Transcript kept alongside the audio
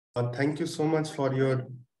Thank you so much for your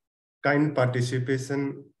kind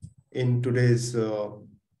participation in today's national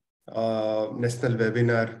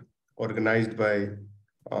webinar organized by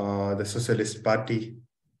the Socialist Party.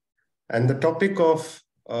 And the topic of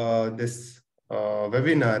this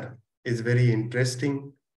webinar is very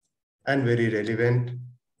interesting and very relevant.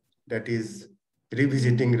 That is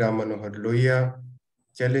revisiting Manohar Lohia,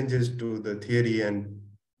 challenges to the theory and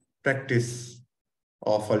practice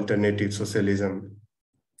of alternative socialism.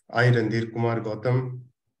 I, Randhir Kumar Gautam,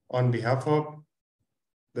 on behalf of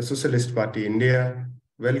the Socialist Party India,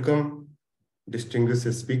 welcome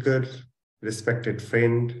distinguished speaker, respected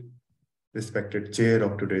friend, respected chair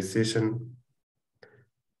of today's session.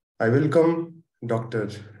 I welcome Dr.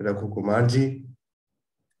 Raghu Kumarji,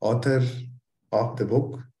 author of the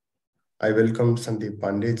book. I welcome Sandeep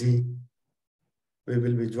Pandeyji. We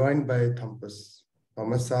will be joined by Thampan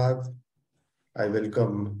Sahab. I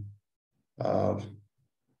welcome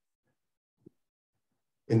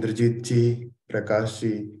Indrajit ji, Prakash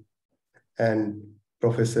ji, and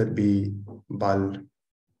Professor B. Bal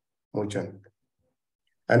Mochan,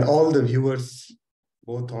 and all the viewers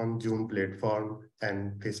both on Zoom platform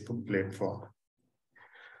and Facebook platform.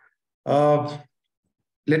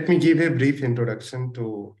 Let me give a brief introduction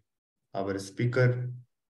to our speaker.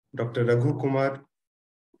 Dr. Raghu Kumar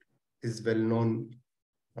is well-known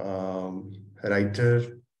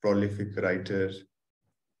writer, prolific writer.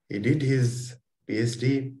 He did his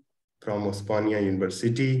PhD from Osmania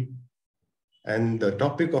University, and the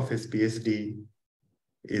topic of his PhD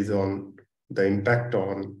is on the impact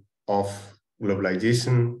of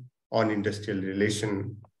globalization on industrial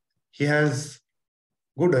relation. He has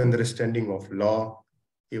good understanding of law.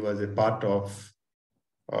 He was a part of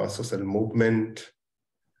social movement,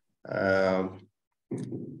 and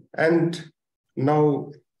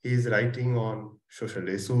now he is writing on social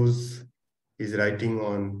issues. He's writing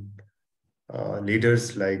on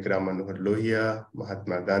leaders like Manohar Lohia,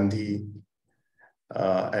 Mahatma Gandhi,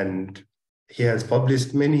 and he has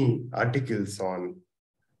published many articles on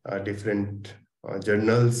different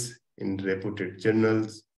journals, in reputed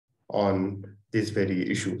journals, on these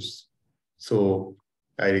very issues. So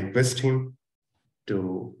I request him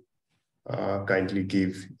to kindly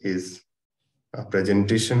give his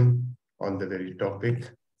presentation on the very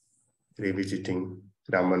topic, revisiting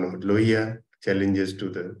Manohar Lohia, challenges to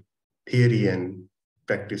the theory and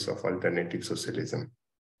practice of alternative socialism.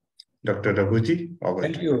 Dr. Raghuji, over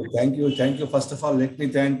to you. Thank you. First of all, let me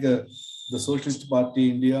thank the Socialist Party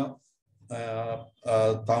India,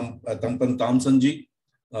 Thampan Thompsonji,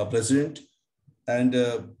 President, and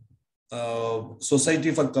Society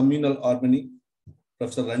for Communal Harmony,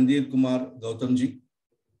 Professor Randhir Kumar Gautamji,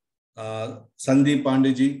 Sandeep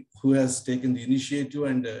Pandeyji, who has taken the initiative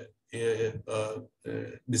and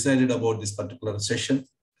decided about this particular session.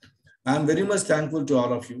 I am very much thankful to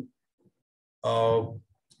all of you.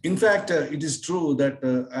 In fact, it is true that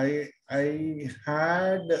I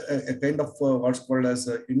had a kind of what's called as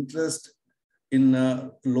interest in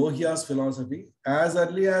Lohia's philosophy as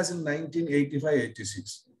early as in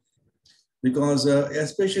 1985-86. Because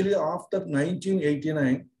especially after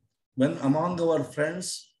 1989, when among our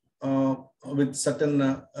friends with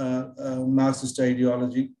certain Marxist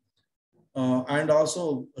ideology and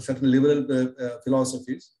also certain liberal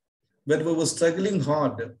philosophies, where we were struggling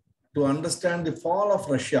hard to understand the fall of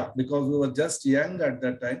Russia, because we were just young at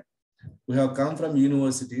that time. We have come from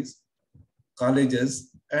universities, colleges,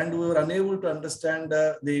 and we were unable to understand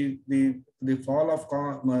the fall of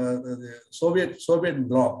the Soviet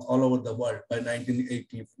bloc all over the world by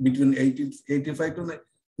 1980. Between 1885 to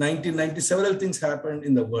 1990, several things happened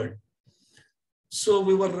in the world. So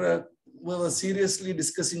we were seriously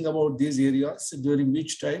discussing about these areas, during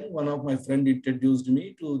which time one of my friends introduced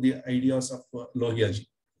me to the ideas of Lohia ji.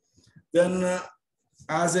 Then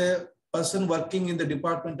as a person working in the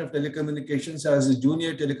Department of Telecommunications as a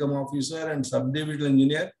junior telecom officer and subdivisional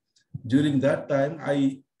engineer, during that time,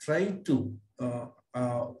 I tried to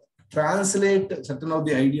translate certain of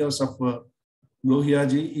the ideas of Lohia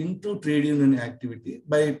ji into trade union activity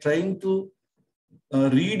by trying to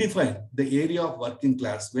redefine the area of working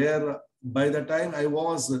class, where by the time I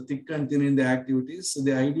was thick and thin in the activities,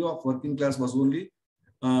 the idea of working class was only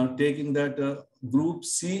taking that group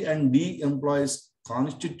C and D employees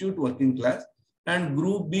constitute working class, and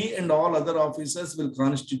group B and all other officers will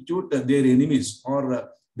constitute their enemies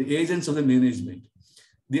or the agents of the management.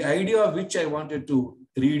 The idea which I wanted to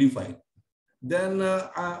redefine. Then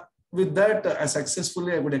with that,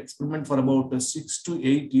 I would experiment for about 6 to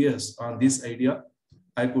 8 years on this idea.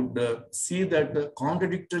 I could see that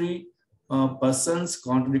contradictory persons,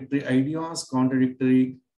 contradictory ideas,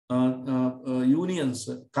 contradictory unions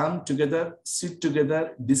come together, sit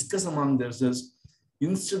together, discuss among themselves.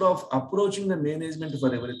 Instead of approaching the management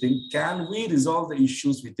for everything, can we resolve the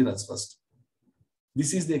issues within us first?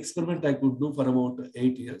 This is the experiment I could do for about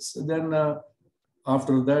 8 years. Then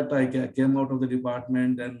after that, I came out of the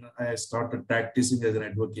department and I started practicing as an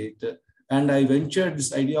advocate. And I ventured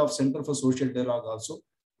this idea of Center for Social Dialogue also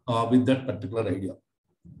with that particular idea.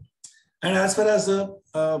 And as far as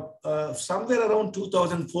somewhere around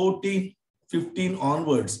 2014, 15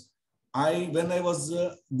 onwards, when I was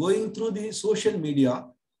going through the social media,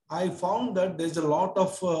 I found that there's a lot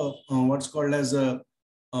of what's called as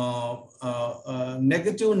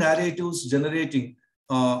negative narratives generating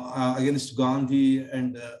against Gandhi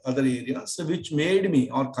and other areas, which made me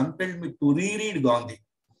or compelled me to reread Gandhi.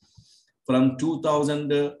 From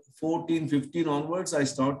 2014-15 onwards, I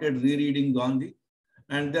started rereading Gandhi.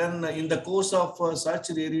 And then in the course of such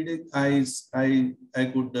rereading, I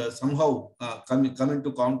could somehow come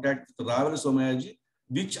into contact with Ravel Somayaji,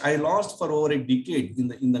 which I lost for over a decade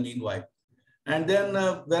in the meanwhile. And then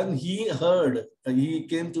when he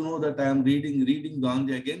came to know that I am reading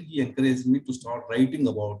Gandhi again, he encouraged me to start writing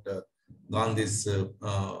about Gandhi's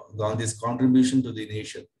contribution to the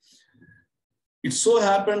nation. It so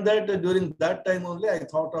happened that during that time only, I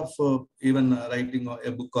thought of even writing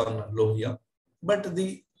a book on Lohia. But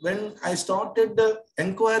when I started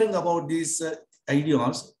inquiring about these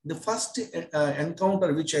ideas, the first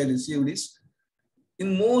encounter which I received is,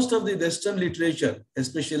 in most of the Western literature,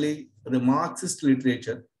 especially the Marxist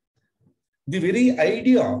literature, the very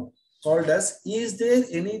idea called as, is there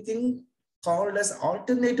anything called as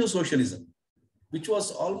alternative socialism, which was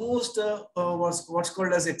almost what's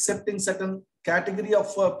called as accepting certain category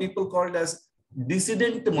of people called as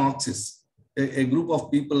dissident Marxists, a group of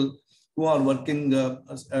people who are working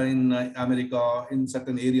in America in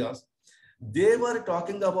certain areas. They were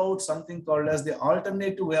talking about something called as the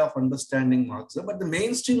alternative way of understanding Marxism, but the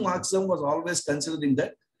mainstream Marxism was always considering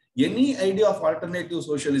that any idea of alternative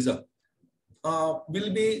socialism will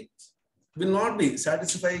not be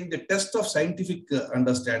satisfying the test of scientific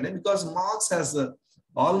understanding, because Marx has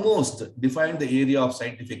almost defined the area of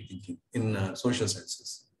scientific thinking in social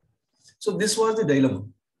sciences. So this was the dilemma.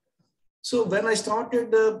 So when I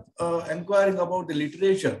started inquiring about the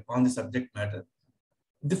literature on the subject matter,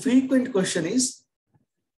 the frequent question is,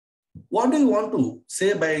 what do you want to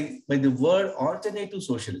say by the word alternative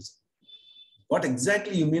socialism? What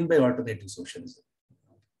exactly you mean by alternative socialism?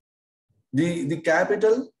 The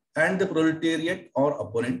capital and the proletariat are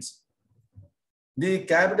opponents. The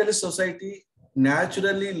capitalist society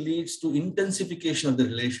naturally leads to intensification of the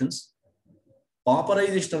relations,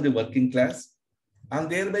 pauperization of the working class, and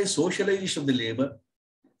thereby socialization of the labor,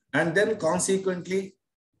 and then consequently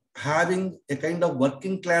having a kind of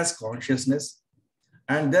working class consciousness,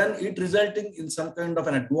 and then it resulting in some kind of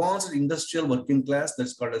an advanced industrial working class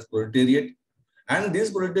that's called as proletariat. And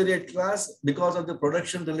this proletariat class, because of the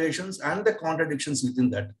production relations and the contradictions within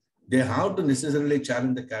that, they have to necessarily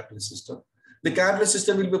challenge the capitalist system. The capitalist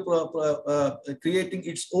system will be creating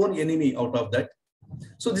its own enemy out of that.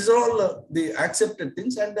 So these are all the accepted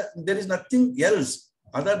things, and there is nothing else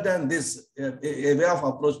other than this, a way of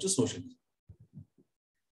approach to socialism.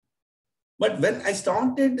 But when I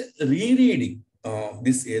started rereading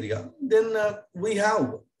this area, then we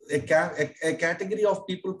have a category of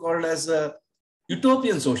people called as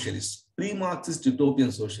utopian socialists, pre-Marxist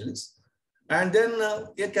utopian socialists, and then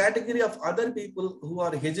a category of other people who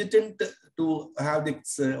are hesitant to have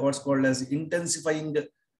this what's called as intensifying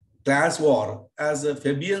class war as a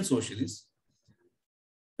Fabian socialist.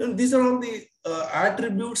 And these are all the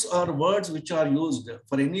attributes or words which are used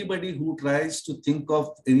for anybody who tries to think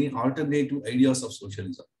of any alternative ideas of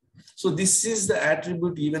socialism. So this is the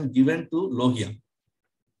attribute even given to Lohia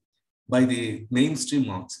by the mainstream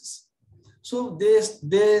Marxists. So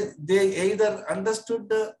they either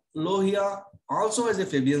understood Lohia also as a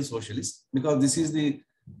Fabian socialist, because this is the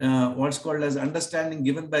what's called as understanding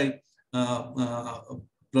given by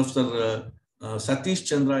Professor Satish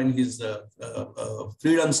Chandra in his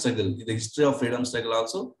freedom struggle, the history of freedom struggle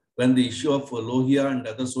also, when the issue of Lohia and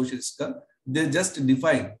other socialists come, they just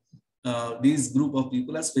define these group of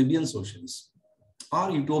people as Fabian socialists or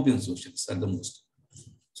utopian socialists at the most.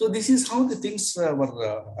 So this is how the things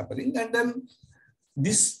were happening. And then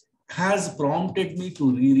this has prompted me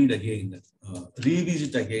to reread again,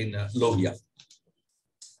 revisit again Lohia.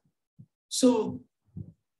 So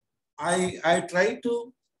I try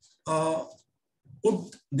to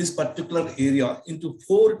put this particular area into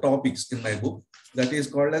 4 topics in my book, that is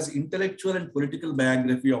called as intellectual and political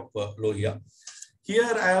biography of Lohia.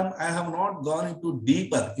 Here I have not gone into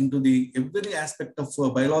deeper into the every aspect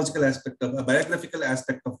of biological aspect of biographical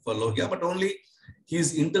aspect of Lohia, but only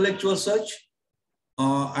his intellectual search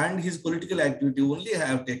and his political activity only I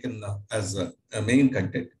have taken as a main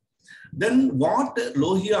content. Then what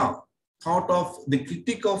Lohia thought of the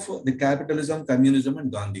critique of the capitalism, communism,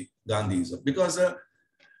 and Gandhiism, because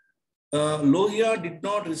Lohia did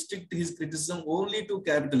not restrict his criticism only to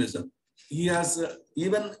capitalism. He has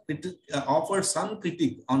even offered some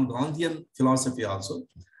critique on Gandhian philosophy also.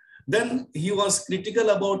 Then he was critical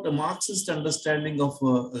about the Marxist understanding of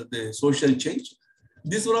the social change.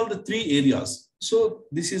 These were all the three areas. So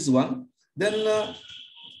this is one. Then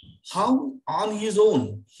how on his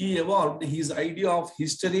own he evolved his idea of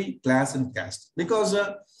history, class, and caste. Because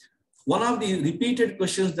one of the repeated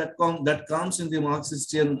questions that comes in the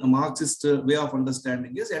Marxist way of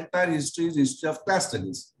understanding is entire history is history of class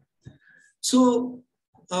struggles. So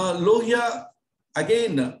Lohia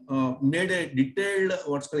again made a detailed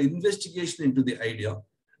what's called investigation into the idea,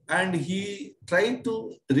 and he tried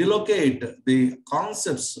to relocate the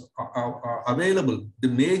concepts available, the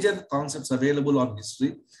major concepts available on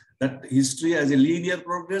history, that history as a linear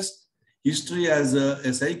progress, history as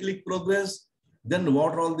a cyclic progress, then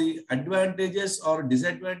what are all the advantages or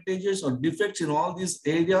disadvantages or defects in all these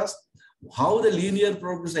areas, how the linear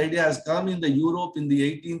progress idea has come in the Europe in the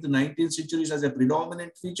 18th, 19th centuries as a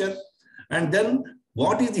predominant feature, and then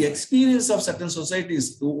what is the experience of certain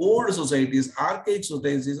societies, old societies, archaic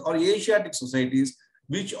societies, or Asiatic societies,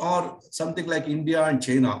 which are something like India and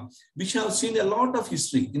China, which have seen a lot of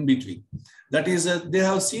history in between. That is, they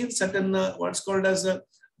have seen certain what's called as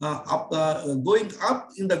going up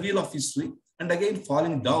in the wheel of history and again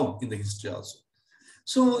falling down in the history also.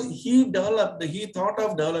 So he thought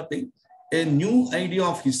of developing a new idea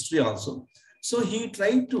of history also. So he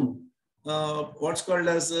tried to what's called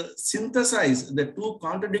as synthesize the two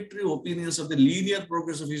contradictory opinions of the linear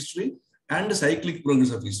progress of history and the cyclic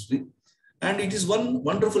progress of history. And it is one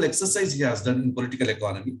wonderful exercise he has done in political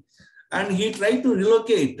economy. And he tried to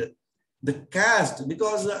relocate the caste,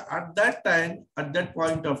 because at that time, at that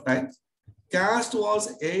point of time, caste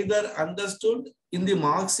was either understood in the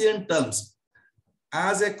Marxian terms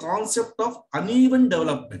as a concept of uneven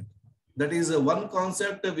development. That is one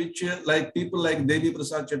concept which like people like Devi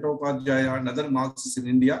Prasad Chattopadhyaya and other Marxists in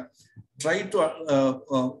India try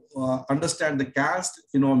to understand the caste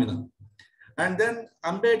phenomenon. And then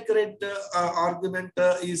Ambedkarite argument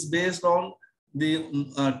is based on the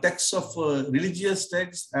texts of religious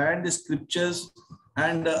texts and the scriptures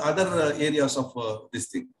and other areas of this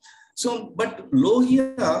thing. So, but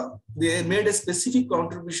Lohia, they made a specific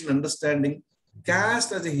contribution understanding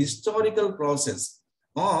caste as a historical process,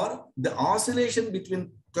 or the oscillation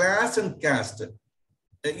between class and caste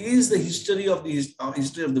is the history of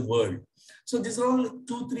the world. So these are all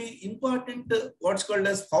 2-3 important what's called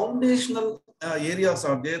as foundational areas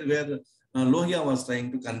are there where Lohia was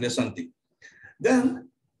trying to convey something. Then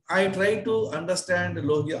I try to understand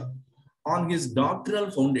Lohia on his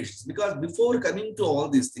doctrinal foundations, because before coming to all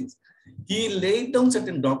these things, he laid down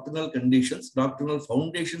certain doctrinal conditions, doctrinal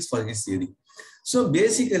foundations for his theory. So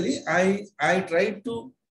basically, I tried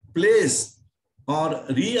to place or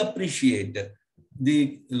reappreciate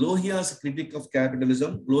the Lohia's critique of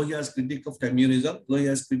capitalism, Lohia's critique of communism,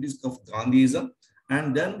 Lohia's critique of Gandhiism,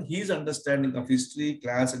 and then his understanding of history,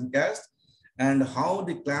 class, and caste, and how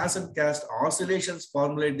the class and caste oscillations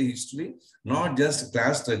formulate the history, not just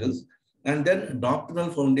class struggles, and then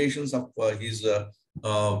doctrinal foundations of his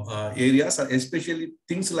areas, especially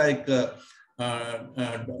things like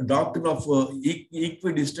doctrine of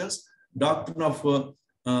equidistance, doctrine of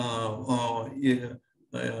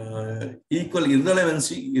equal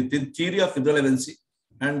irrelevancy, the theory of irrelevancy,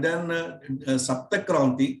 and then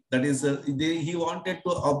Saptakranti, that is, he wanted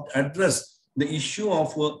to address the issue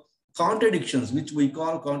of contradictions, which we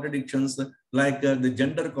call contradictions like the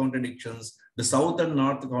gender contradictions, the South and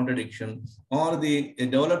North contradiction, or the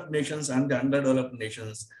developed nations and the underdeveloped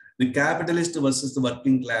nations, the capitalist versus the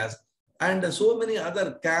working class, and so many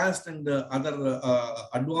other caste and other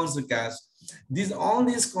advanced caste. All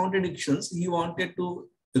these contradictions he wanted to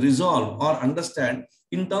resolve or understand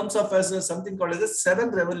in terms of as something called as the 7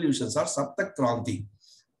 revolutions or Saptakranti,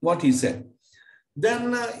 what he said.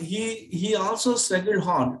 Then he also struggled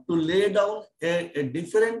hard to lay down a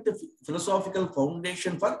different philosophical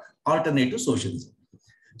foundation for alternative socialism.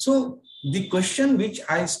 So the question which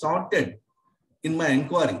I started in my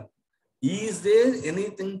inquiry, is there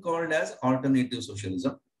anything called as alternative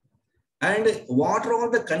socialism? And what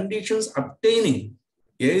are the conditions obtaining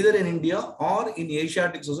either in India or in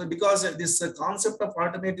Asiatic society? Because this concept of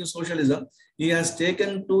alternative socialism, he has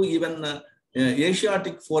taken to even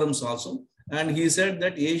Asiatic forums also. And he said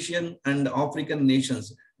that Asian and African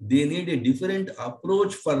nations, they need a different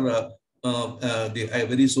approach for the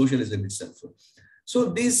very socialism itself. So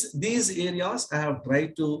these areas I have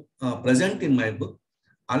tried to present in my book,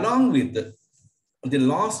 along with the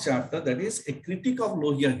last chapter, that is a critique of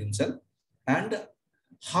Lohia himself and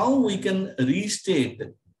how we can restate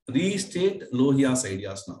Lohia's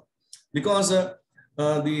ideas now. Because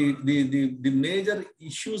the major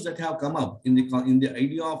issues that have come up in the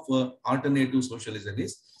idea of alternative socialism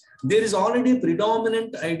is there is already a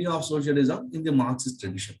predominant idea of socialism in the Marxist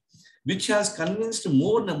tradition, which has convinced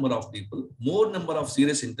more number of people, more number of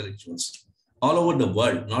serious intellectuals all over the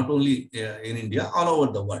world, not only in India, all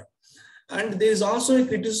over the world. And there is also a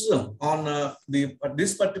criticism on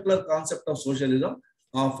this particular concept of socialism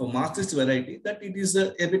of Marxist variety, that it is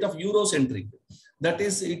a bit of Eurocentric. That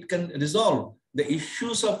is, it can resolve the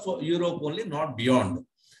issues of Europe only, not beyond.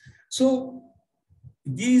 So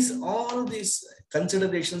all these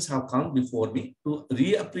considerations have come before me to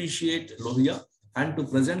reappreciate Lohia and to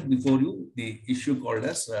present before you the issue called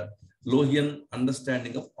as Lohian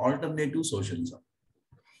understanding of alternative socialism.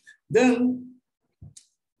 Then,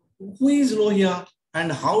 who is Lohia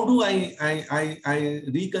and how do I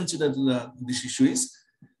reconsider this issue is,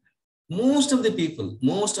 most of the people,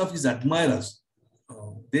 most of his admirers,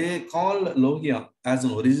 they call Lohia as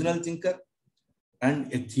an original thinker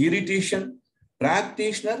and a theoretician,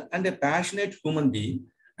 practitioner, and a passionate human being.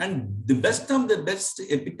 And the best of the best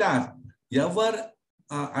epitaph ever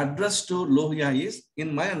addressed to Lohia is,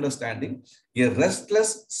 in my understanding, a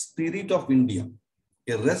restless spirit of India.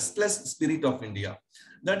 A restless spirit of India.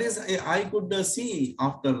 That is, I could see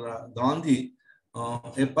after Gandhi,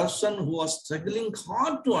 a person who was struggling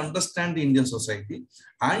hard to understand the Indian society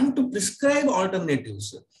and to prescribe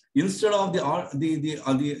alternatives instead of the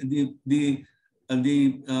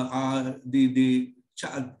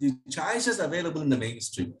choices available in the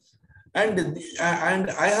mainstream. And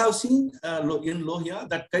I have seen in Lohia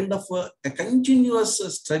that kind of a continuous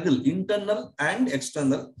struggle, internal and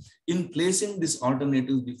external, in placing these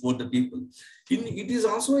alternatives before the people. It is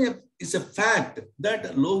also a fact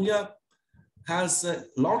that Lohia has a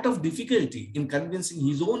lot of difficulty in convincing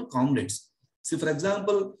his own comrades. See, for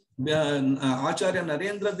example, Acharya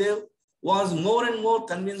Narendra Dev was more and more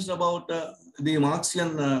convinced about the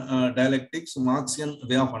Marxian dialectics, Marxian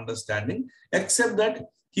way of understanding, except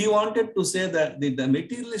that he wanted to say that the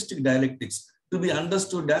materialistic dialectics to be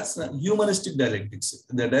understood as humanistic dialectics,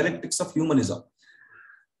 the dialectics of humanism.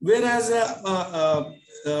 Whereas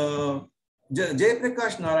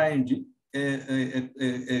Jayaprakash Narayanji,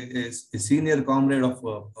 a senior comrade of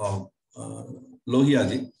Lohia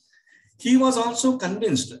ji, he was also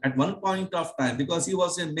convinced at one point of time, because he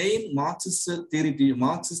was a main Marxist theory,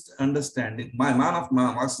 Marxist understanding, man of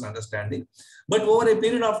Marxist understanding. But over a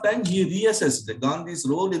period of time, he reassessed Gandhi's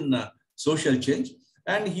role in social change,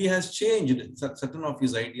 and he has changed certain of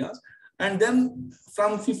his ideas. And then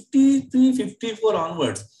from 53, 54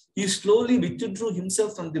 onwards, he slowly withdrew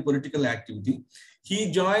himself from the political activity.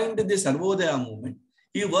 He joined the Sarvodaya movement.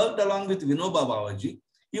 He worked along with Vinoba Bhaveji.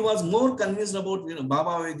 He was more convinced about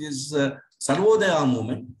Bhaveji's Sarvodaya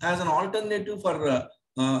movement as an alternative for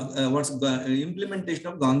what's the implementation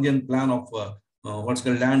of Gandhian plan of what's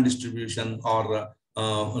called land distribution or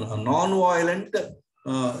a non-violent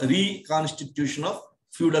reconstitution of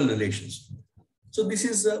feudal relations. So this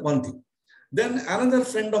is one thing. Then another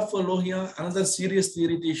friend of Lohia, another serious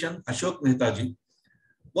theoretician, Ashok Mehtaji,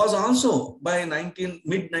 was also by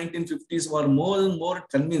mid-1950s were more and more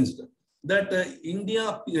convinced that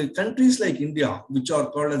India, countries like India, which are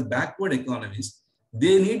called as backward economies,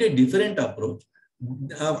 they need a different approach.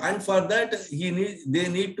 And for that, they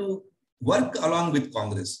need to work along with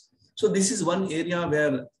Congress. So this is one area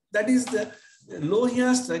where, that is the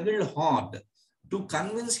Lohia struggled hard to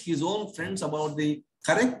convince his own friends about the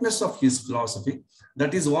correctness of his philosophy.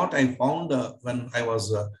 That is what I found when I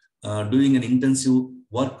was doing an intensive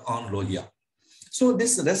work on Lohia. So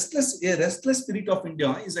this restless spirit of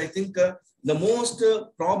India is, I think, the most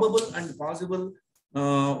probable and possible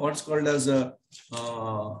what's called as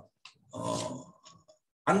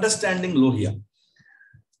understanding Lohia.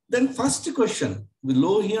 Then first question, the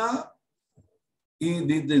Lohia,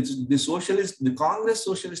 the Congress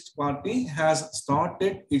Socialist Party has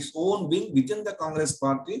started its own wing within the Congress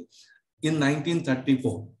Party in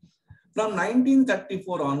 1934. From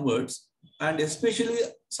 1934 onwards, and especially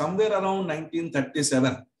somewhere around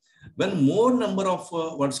 1937, when more number of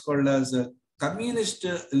what's called as communist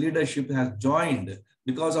leadership has joined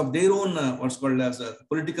because of their own what's called as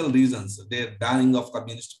political reasons, their banning of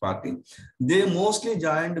Communist Party, they mostly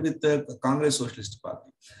joined with the Congress Socialist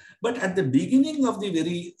Party. But at the beginning of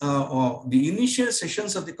the initial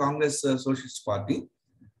sessions of the Congress Socialist Party,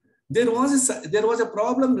 there was a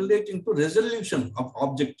problem relating to resolution of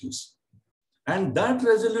objectives. And that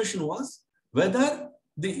resolution was whether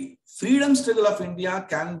the freedom struggle of India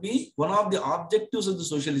can be one of the objectives of the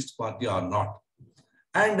Socialist Party or not.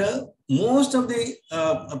 And most of the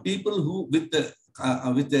people who with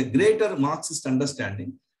a greater Marxist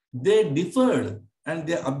understanding, they differed and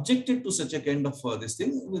they objected to such a kind of this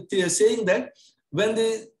thing, saying that when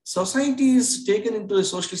the society is taken into a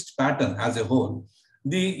socialist pattern as a whole,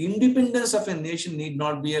 the independence of a nation need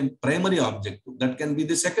not be a primary objective. That can be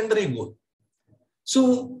the secondary goal.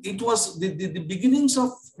 So it was the beginnings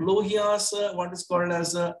of Lohia's what is called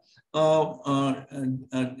as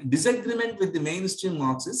disagreement with the mainstream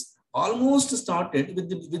Marxists almost started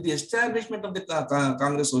with the establishment of the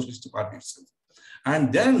Congress Socialist Party itself.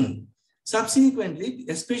 And then subsequently,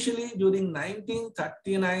 especially during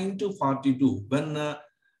 1939 to 42, when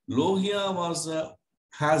Lohia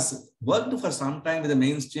has worked for some time with the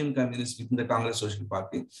mainstream communists within the Congress Social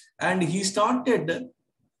Party, and he started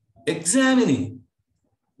examining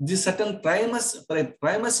the certain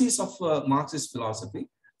premises of Marxist philosophy.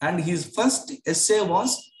 And his first essay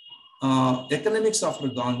was Economics After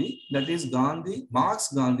Gandhi, that is Marx,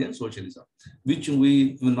 Gandhi and Socialism, which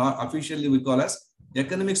we officially call as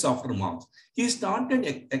Economics After Marx. He started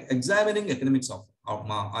examining economics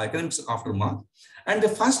after Marx. And the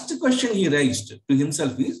first question he raised to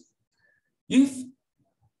himself is, if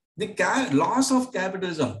the laws of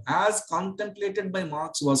capitalism as contemplated by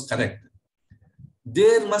Marx was correct,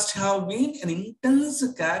 there must have been an intense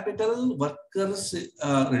capital workers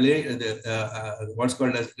what's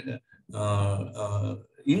called as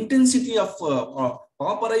intensity of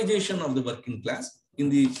pauperization of the working class in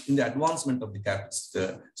the advancement of the capitalist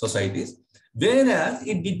societies, whereas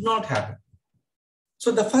it did not happen.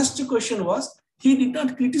 So the first question was, he did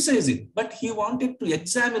not criticize it, but he wanted to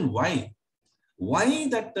examine why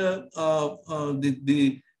that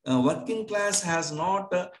the working class has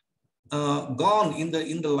not gone in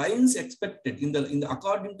the lines expected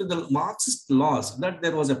according to the Marxist laws, that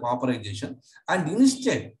there was a pauperization, and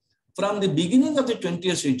instead from the beginning of the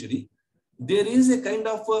 20th century there is a kind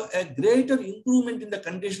of a greater improvement in the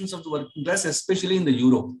conditions of the working class, especially in the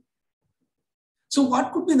Europe. So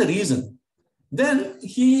what could be the reason? Then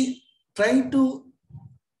he tried to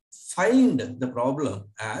find the problem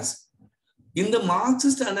as in the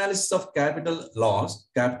Marxist analysis of capitalist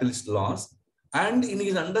laws, and in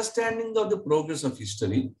his understanding of the progress of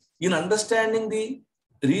history, in understanding the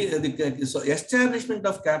establishment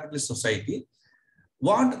of capitalist society,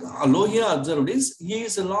 what Lohia observed is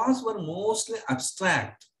his laws were mostly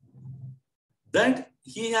abstract, that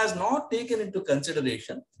he has not taken into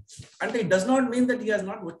consideration. And it does not mean that he has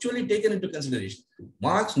not actually taken into consideration.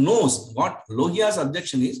 Marx knows what Lohia's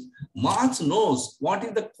objection is. Marx knows what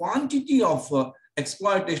is the quantity of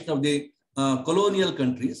exploitation of the colonial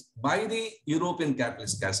countries by the European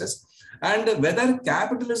capitalist classes, and whether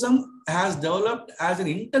capitalism has developed as an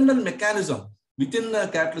internal mechanism within a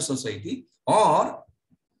capitalist society or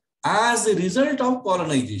as a result of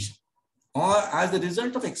colonization or as a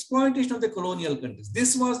result of exploitation of the colonial countries.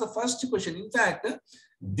 This was the first question. In fact,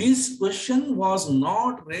 this question was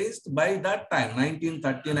not raised by that time,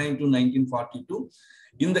 1939 to 1942.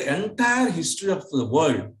 In the entire history of the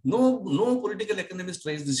world, no political economist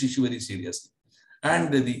raised this issue very seriously.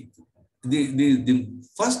 And the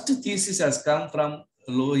first thesis has come from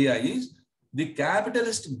Lohia is the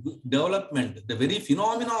capitalist development, the very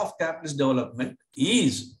phenomena of capitalist development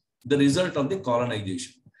is the result of the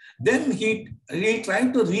colonization. Then he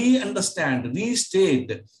tried to re-understand,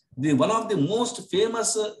 restate one of the most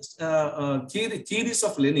famous theories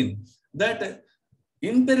of Lenin, that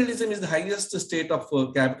imperialism is the highest state of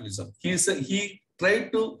capitalism. He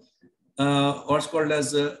tried to what's called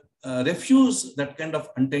as refuse that kind of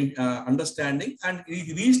understanding, and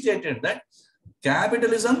he restated that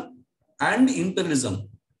capitalism and imperialism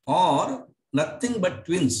are nothing but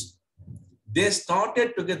twins. They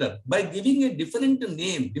started together by giving a different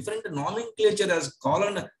name, different nomenclature as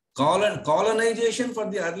colonization for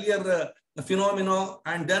the earlier phenomena,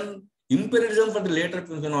 and then imperialism for the later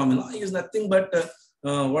phenomena is nothing but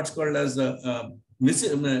what's called as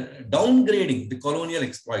downgrading the colonial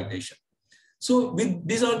exploitation. So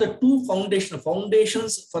these are the two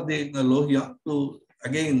foundations for the Lohia to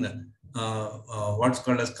again what's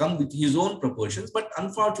called as come with his own proportions. But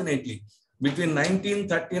unfortunately, between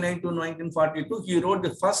 1939 to 1942, he wrote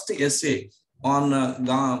the first essay on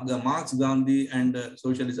Marx, Gandhi and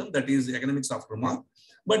socialism, that is Economics After Marx.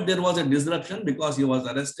 But there was a disruption because he was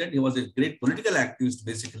arrested. He was a great political activist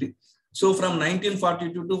basically. So from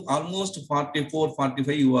 1942 to almost 44,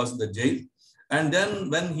 45, he was in the jail. And then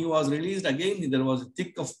when he was released again, there was a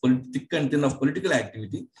thick and thin of political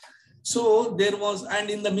activity. So there was, and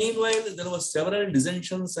in the meanwhile, there was several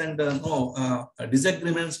dissensions and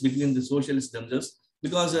disagreements between the socialists themselves,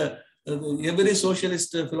 because every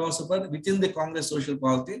socialist philosopher within the Congress Social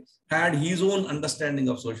Party had his own understanding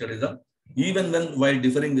of socialism, even when while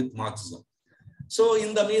differing with Marxism. So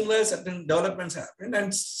in the meanwhile, certain developments happened,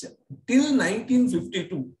 and till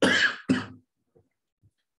 1952,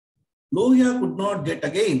 Lohia could not get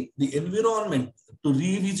again the environment to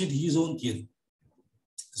revisit his own theory.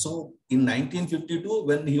 So in 1952,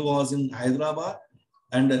 when he was in Hyderabad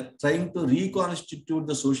and trying to reconstitute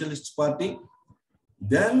the Socialist Party,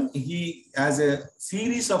 then he, as a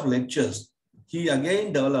series of lectures, he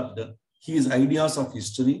again developed his ideas of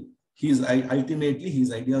history, ultimately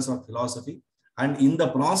his ideas of philosophy. And in the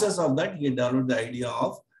process of that, he developed the idea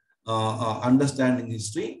of understanding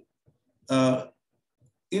history in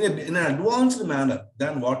an advanced manner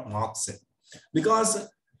than what Marx said. Because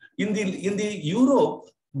in the Europe,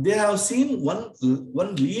 they have seen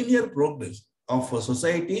one linear progress of a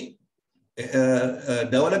society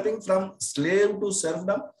developing from slave to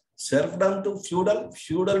serfdom, serfdom to feudal,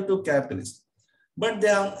 feudal to capitalist. But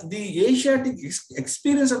the Asiatic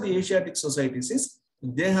experience of the Asiatic societies is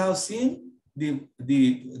they have seen the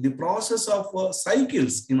process of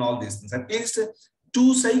cycles in all these things. At least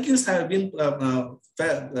 2 cycles have been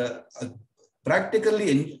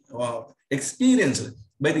practically experienced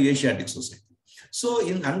by the Asiatic society. So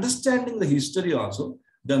in understanding the history also,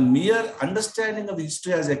 the mere understanding of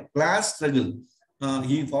history as a class struggle,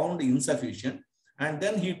 he found insufficient. And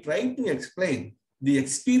then he tried to explain the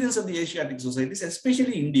experience of the Asiatic societies,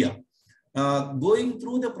 especially India, going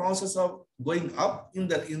through the process of going up in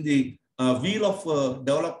the wheel of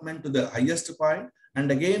development to the highest point,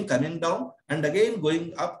 and again coming down, and again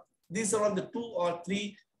going up. These are all the 2 or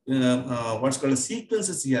 3 what's called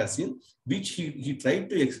sequences he has seen, which he tried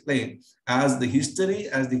to explain as the history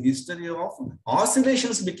of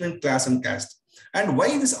oscillations between class and caste. And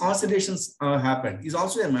why these oscillations happened is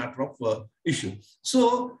also a matter of issue.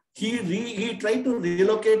 So he tried to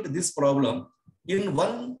relocate this problem in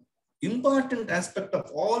one important aspect of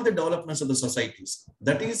all the developments of the societies.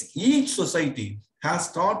 That is, each society has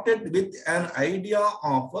started with an idea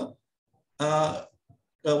of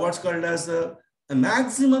what's called as a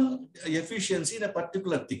maximum efficiency in a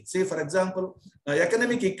particular thing. Say, for example,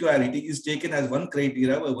 economic equality is taken as one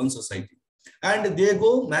criteria by one society, and they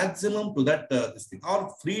go maximum to that this thing,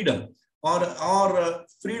 or freedom, or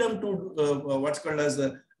freedom to what's called as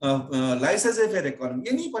laissez-faire economy,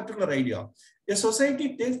 any particular idea. A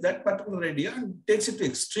society takes that particular idea and takes it to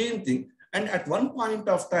extreme thing, and at one point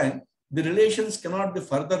of time, the relations cannot be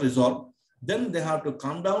further resolved. Then they have to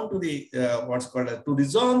come down to the what's called to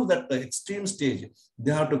resolve that extreme stage.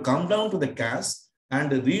 They have to come down to the caste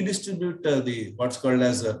and redistribute the what's called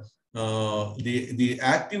as the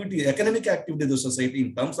activity, economic activity of the society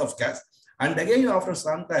in terms of caste. And again, after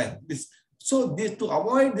some time, to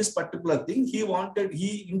avoid this particular thing, he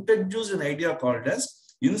introduced an idea called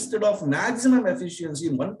as, instead of maximum efficiency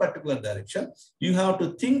in one particular direction, you have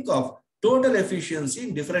to think of total efficiency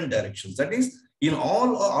in different directions. That is, in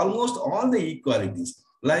almost all the equalities,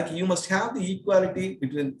 like you must have the equality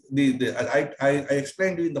between I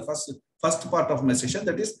explained in the first part of my session,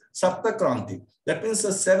 that is Sapta Kranti. That means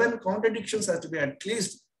the 7 contradictions has to be at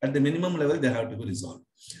least at the minimum level, they have to be resolved.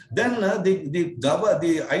 Then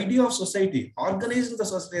the idea of society, organizing the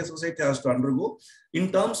society has to undergo in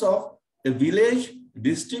terms of a village,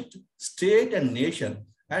 district, state, and nation.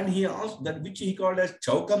 And he asked that, which he called as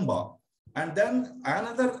Chaukamba. And then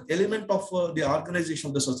another element of the organization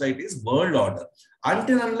of the society is world order.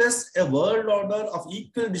 Until unless a world order of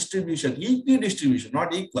equal distribution,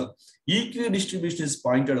 not equal, equal distribution is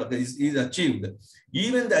pointed out, is achieved,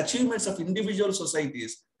 even the achievements of individual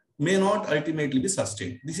societies may not ultimately be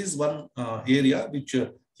sustained. This is one area which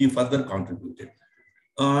he further contributed.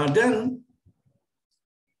 Then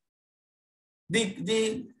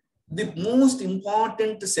the most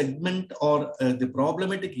important segment or the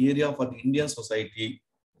problematic area for the Indian society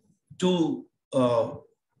to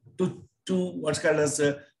what's called as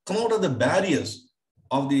come out of the barriers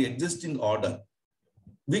of the existing order,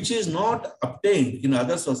 which is not obtained in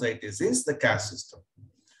other societies, is the caste system.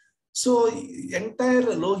 So entire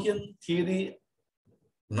Lohian theory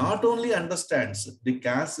not only understands the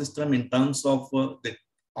caste system in terms of the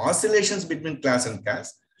oscillations between class and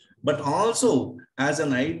caste, but also as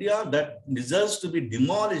an idea that deserves to be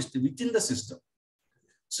demolished within the system.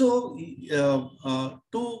 So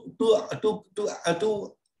to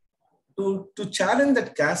to challenge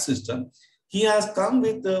that caste system, he has come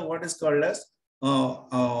with what is called as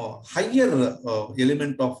higher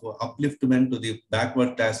element of upliftment to the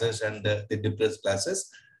backward classes and the depressed classes,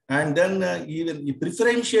 and then even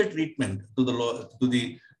preferential treatment to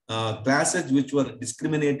the classes which were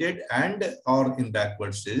discriminated and or in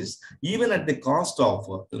backward stages, even at the cost of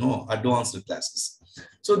advanced classes.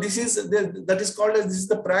 So this is that is called as, this is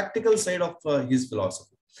the practical side of his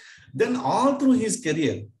philosophy. Then all through his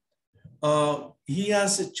career, he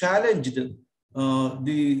has challenged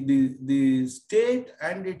the state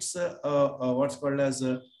and its what's called as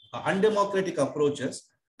undemocratic approaches,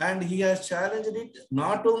 and he has challenged it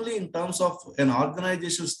not only in terms of an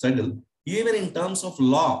organizational struggle, even in terms of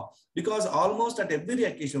law, because almost at every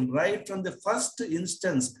occasion, right from the first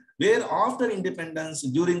instance, where after independence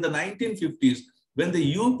during the 1950s, when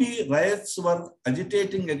the UP riots were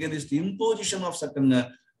agitating against the imposition of certain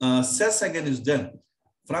cess against them,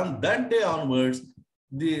 from that day onwards,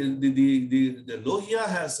 the Lohia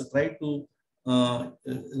has tried to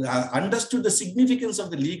understood the significance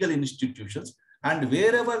of the legal institutions, and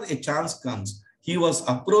wherever a chance comes, he was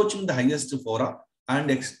approaching the highest fora and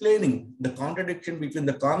explaining the contradiction between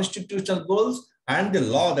the constitutional goals and the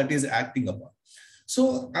law that is acting upon.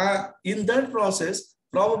 So in that process,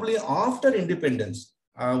 probably after independence,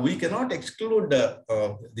 we cannot exclude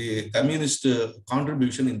the communist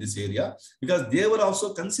contribution in this area, because they were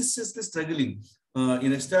also consistently struggling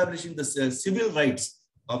in establishing the civil rights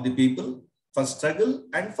of the people for struggle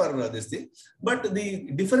and for this thing. But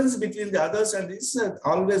the difference between the others and this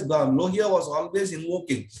always, Lohia was always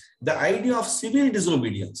invoking the idea of civil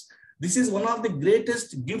disobedience. This is one of the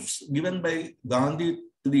greatest gifts given by Gandhi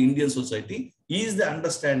to the Indian society, is the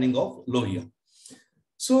understanding of Lohia.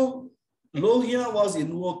 So Lohia was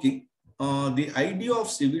invoking the idea of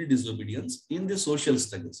civil disobedience in the social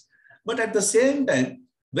struggles. But at the same time,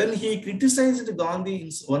 when he criticized Gandhi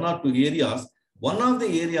in one or two areas, one of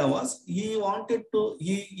the area was he wanted to,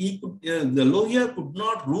 the Lohia could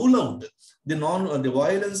not rule out the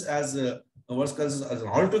violence as what's called as an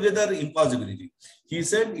altogether impossibility. He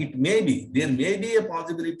said there may be a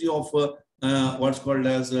possibility of what's called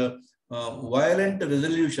as violent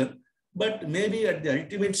resolution, but maybe at the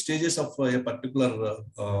ultimate stages of a particular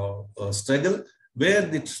struggle, where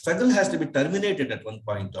the struggle has to be terminated at one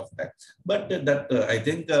point of time. But that I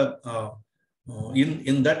think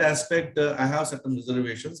in that aspect, I have certain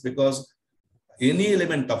reservations, because any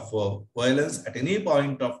element of violence at any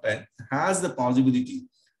point of time has the possibility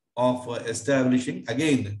of establishing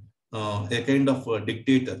again a kind of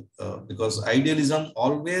dictator, because idealism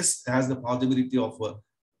always has the possibility of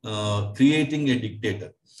creating a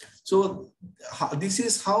dictator. So this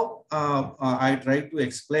is how I try to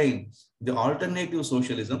explain the alternative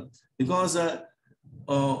socialism, because the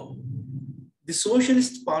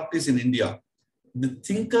socialist parties in India, the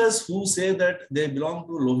thinkers who say that they belong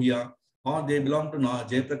to Lohia, or they belong to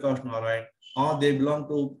Jayaprakash Narayan, or they belong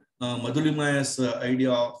to Madhulimaya's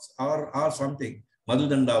ideas, or something,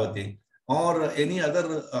 Madhudandavati, or any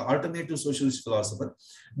other alternative socialist philosopher,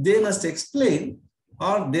 they must explain,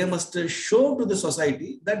 or they must show to the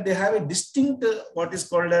society that they have a distinct what is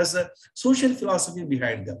called as a social philosophy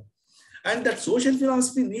behind them. And that social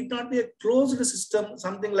philosophy need not be a closed system,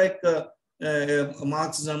 something like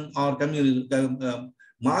Marxism or communism,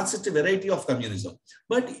 Marxist variety of communism.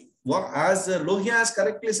 But as Lohia has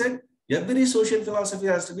correctly said, every social philosophy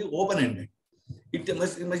has to be open-ended.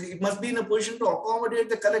 It must be in a position to accommodate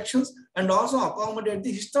the collections and also accommodate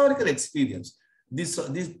the historical experience.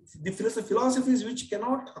 The philosophies which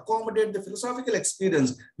cannot accommodate the philosophical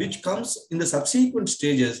experience which comes in the subsequent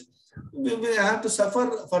stages, we have to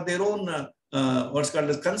suffer for their own what's called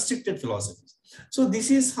as constricted philosophies. So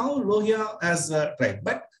this is how Lohia has tried.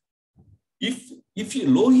 But if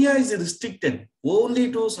Lohia is restricted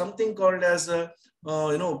only to something called as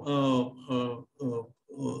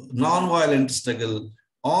non-violent struggle,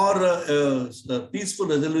 or peaceful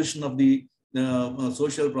resolution of the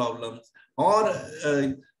social problems, or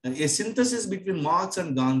a synthesis between Marx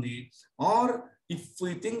and Gandhi, or if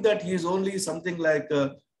we think that he is only something like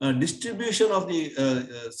a distribution of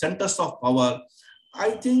the centers of power,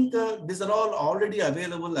 I think these are all already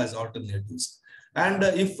available as alternatives. And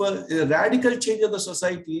if a radical change of the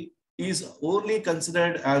society is only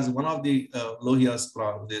considered as one of the Lohia's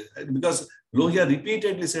problems, because Lohia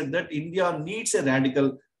repeatedly said that India needs a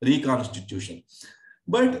radical reconstitution.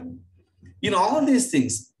 But in all these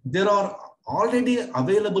things, there are already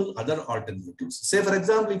available other alternatives. Say, for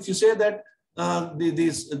example, if you say that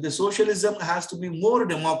the socialism has to be more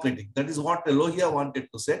democratic, that is what Lohia wanted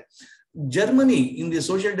to say. Germany, in the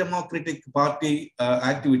Social Democratic Party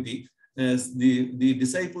activity, the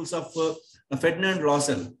disciples of Ferdinand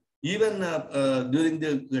Lassalle, even during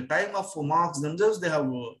the time of Marx themselves, they have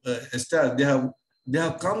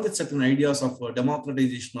come with certain ideas of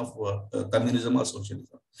democratization of communism or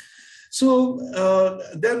socialism. So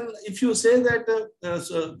then if you say that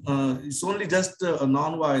it's only just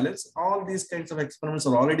non-violence, all these kinds of experiments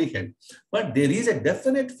are already held. But there is a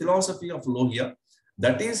definite philosophy of Lohia.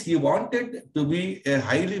 That is, he wanted to be a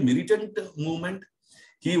highly militant movement.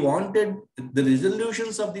 He wanted the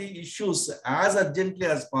resolutions of the issues as urgently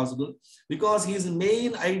as possible, because his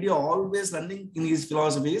main idea always running in his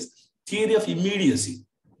philosophy is theory of immediacy.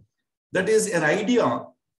 That is an idea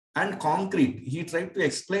and concrete. He tried to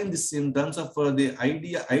explain this in terms of the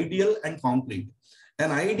ideal and concrete.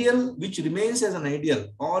 An ideal which remains as an ideal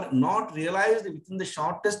or not realized within the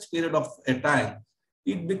shortest period of a time,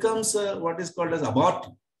 it becomes what is called as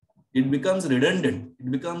abortive. It becomes redundant. It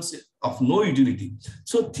becomes of no utility.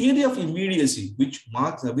 So theory of immediacy, which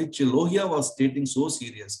Lohia was stating so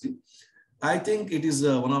seriously, I think it is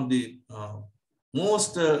one of the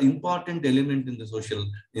most important element in the social,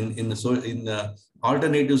 in the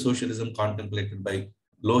alternative socialism contemplated by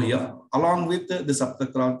Lohia, along with the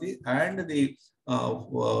Saptakranti and the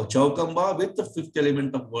Chaukamba with the fifth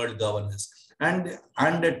element of world governance. And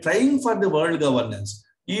trying for the world governance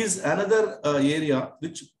is another area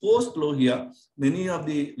which post-Lohia, many of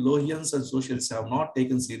the Lohians and socialists have not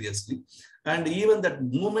taken seriously. And even that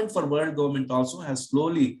movement for world government also has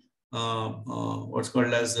slowly what's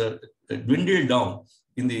called as dwindled down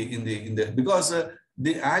because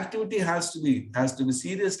the activity has to be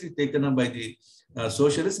seriously taken up by the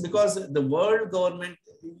socialists, because the world government,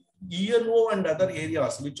 ENO and other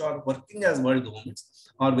areas which are working as world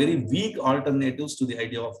governments are very weak alternatives to the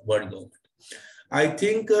idea of world government. I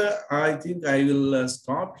think I will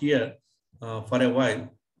stop here for a while,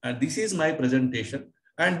 and this is my presentation.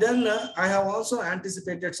 And then I have also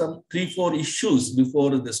anticipated some 3-4 issues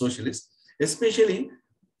before the socialists, especially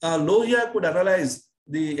Lohia could analyze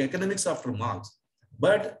the economics after Marx.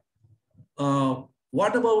 But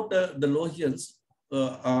what about the Lohians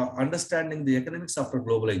understanding the economics after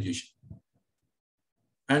globalization?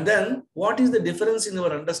 And then what is the difference in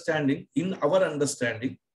our understanding,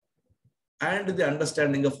 and the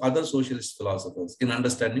understanding of other socialist philosophers in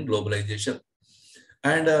understanding globalization?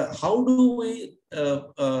 And how do we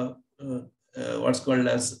what's called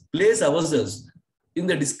as place ourselves in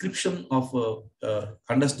the description of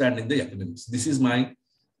understanding the economics? This is my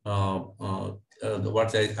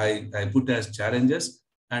what I put as challenges.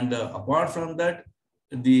 And apart from that,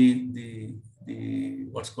 the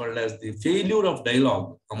what's called as the failure of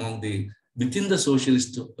dialogue within the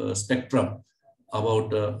socialist spectrum about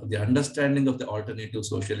the understanding of the alternative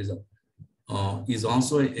socialism is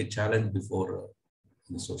also a challenge before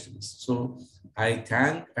the socialists. So I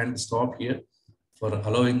thank and stop here for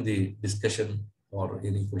allowing the discussion or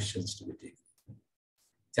any questions to be taken.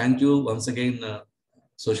 Thank you once again,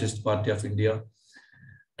 Socialist Party of India,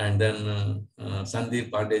 and then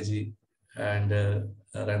Sandeep Pandeji and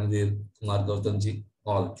Randhir, Kumar, Gautamji,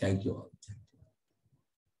 all. Thank you all.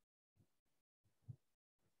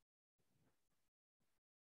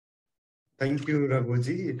 Thank you,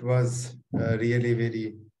 Raghuji. It was really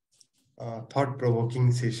very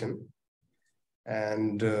thought-provoking session.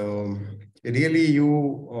 And really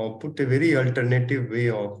you put a very alternative way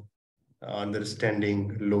of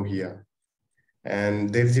understanding Lohia.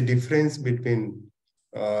 And there is a difference between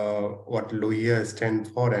what Lohia stands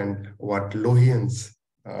for and what Lohians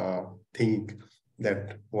think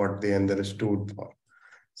that what they understood for.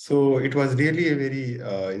 So it was really a very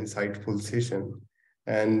insightful session.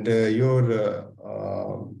 And your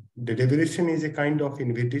deliberation is a kind of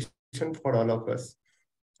invitation for all of us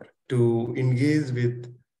to engage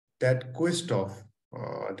with that quest of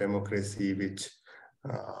democracy, which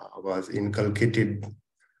was inculcated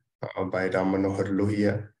by Manohar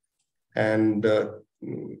Lohia, and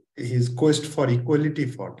his quest for equality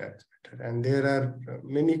for that matter. And there are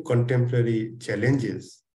many contemporary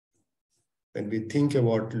challenges. When we think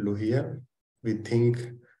about Lohia, we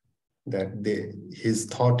think that his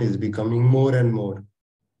thought is becoming more and more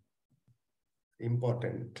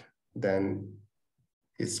important than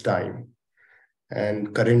his time.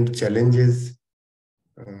 And current challenges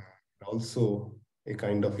also a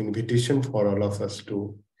kind of invitation for all of us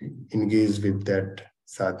to engage with that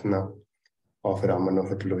sadhana of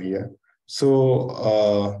Manohar Lohia.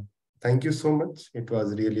 So thank you so much. It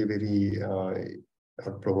was really very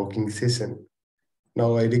thought-provoking session.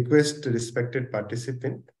 Now I request the respected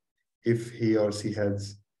participant, if he or she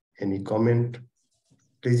has any comment,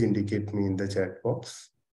 please indicate me in the chat box.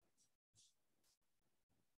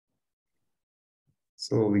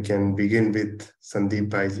 So we can begin with Sandeep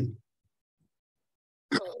Bhaiji.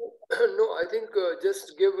 No, I think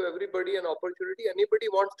just give everybody an opportunity. Anybody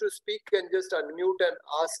wants to speak can just unmute and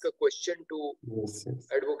ask a question to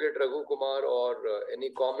Advocate Raghu Kumar, or any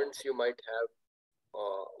comments you might have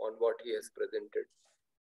on what he has presented.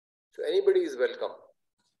 So anybody is welcome.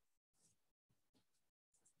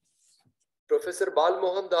 Professor Bal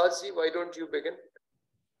Mohan Das ji, why don't you begin?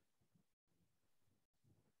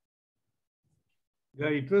 Yeah,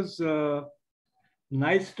 it was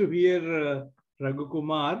nice to hear Raghu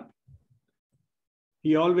Kumar.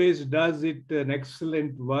 He always does it an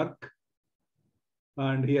excellent work,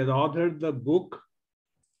 and he has authored the book.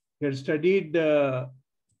 He had studied, I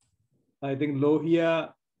think,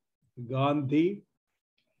 Lohia, Gandhi.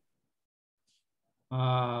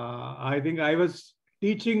 I think I was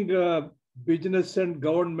teaching business and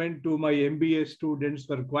government to my MBA students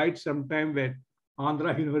for quite some time at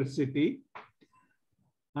Andhra University.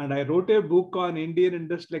 And I wrote a book on Indian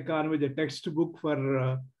industrial economy, the textbook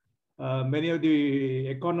for many of the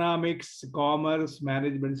economics, commerce,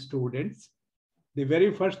 management students. The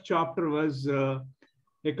very first chapter was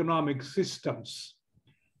economic systems.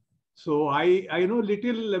 So I know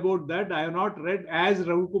little about that. I have not read as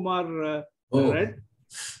Raghu Kumar read.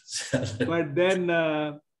 But then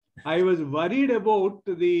I was worried about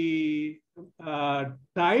the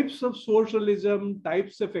types of socialism,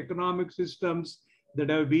 types of economic systems that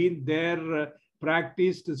have been there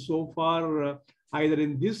practiced so far, either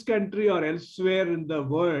in this country or elsewhere in the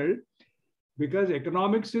world, because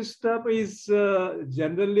economic system is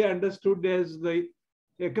generally understood as the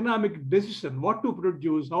economic decision, what to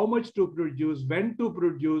produce, how much to produce, when to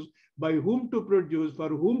produce, by whom to produce, for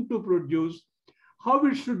whom to produce, how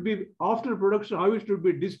it should be after production, how it should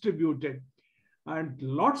be distributed. And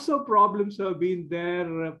lots of problems have been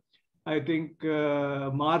there. I think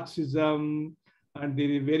Marxism and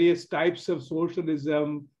the various types of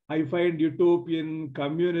socialism, I find utopian,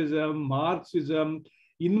 communism, Marxism,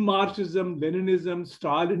 in Marxism, Leninism,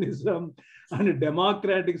 Stalinism, and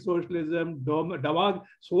democratic socialism,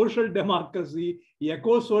 social democracy,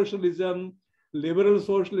 eco-socialism, liberal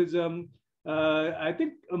socialism, I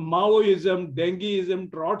think Maoism, Denguism,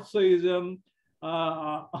 Trotskyism,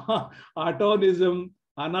 atomism,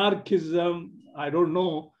 anarchism, I don't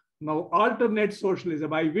know. Now, alternate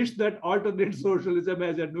socialism. I wish that alternate socialism,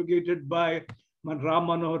 as advocated by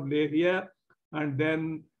Manohar Lohia and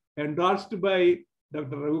then endorsed by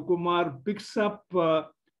Dr. Raghu Kumar, picks up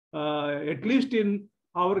at least in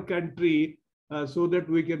our country so that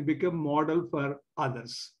we can become model for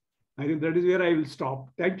others. I think that is where I will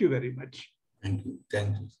stop. Thank you very much. Thank you.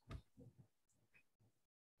 Thank you.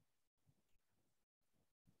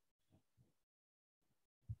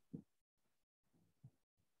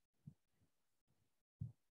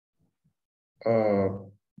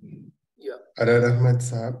 Yeah. Arar Ahmed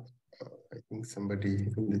Saab, I think somebody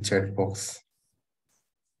in the chat box.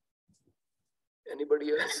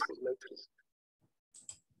 Anybody else would like to?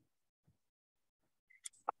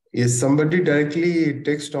 Yes, somebody directly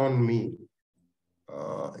text on me.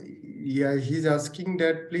 Yeah, he's asking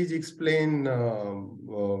that please explain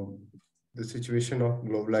the situation of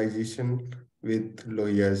globalization with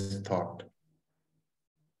Lohia's thought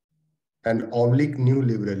and oblique new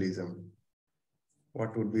liberalism.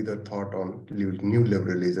 What would be the thought on new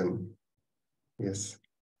liberalism? Yes.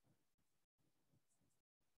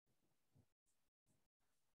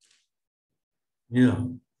 Yeah.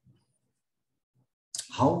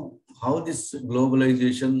 How this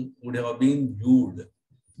globalization would have been viewed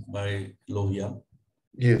by Lohia?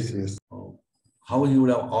 Yes, yes. How he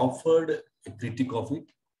would have offered a critique of it,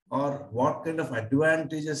 or what kind of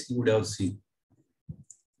advantages he would have seen.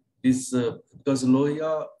 Is because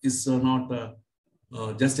Lohia is not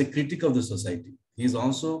just a critic of the society. He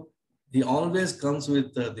always comes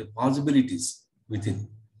with the possibilities within.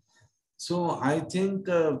 So I think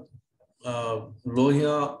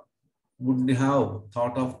Lohia would have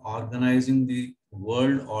thought of organizing the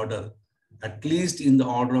world order, at least in the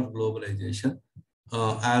order of globalization,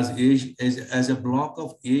 as a block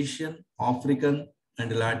of Asian, African,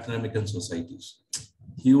 and Latin American societies.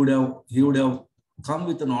 He would have come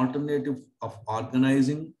with an alternative of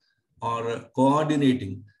organizing or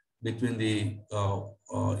coordinating between the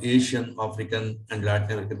Asian, African, and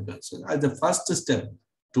Latin American countries as the first step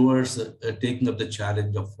towards taking up the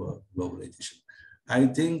challenge of globalization. I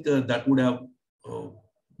think that would have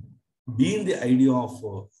been the idea of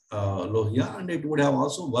Lohia, and it would have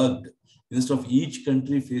also worked. Instead of each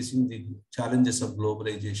country facing the challenges of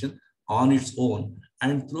globalization on its own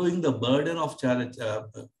and throwing the burden of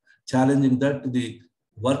challenging that to the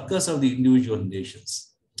workers of the individual nations.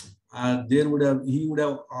 he would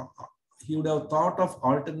have thought of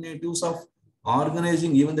alternatives of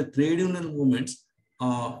organizing even the trade union movements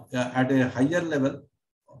at a higher level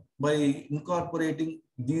by incorporating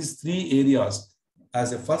these three areas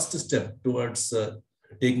as a first step towards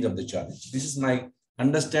taking up the challenge. This is my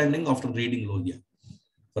understanding after reading Lohia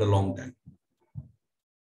for a long time.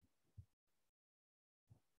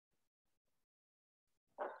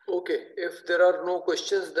 Okay, if there are no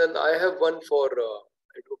questions, then I have one for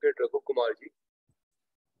Advocate Raghu Kumar ji.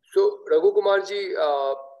 So, Raghu Kumar ji,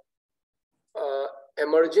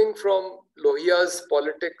 emerging from Lohia's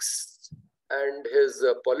politics and his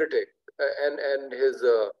and his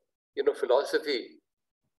philosophy,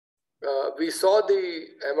 we saw the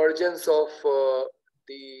emergence of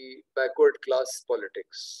the backward class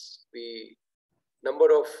politics. The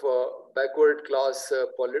number of backward class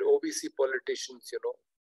OBC politicians,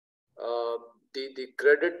 the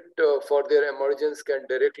credit for their emergence can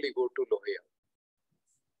directly go to Lohia.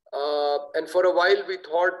 And for a while, we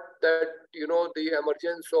thought that, the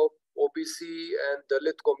emergence of OBC and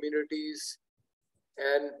Dalit communities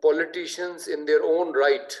and politicians in their own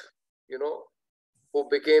right, who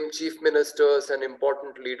became chief ministers and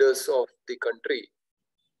important leaders of the country.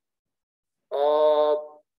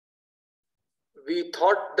 We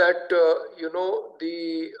thought that,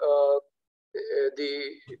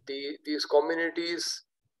 these communities,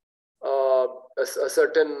 a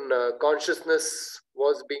certain consciousness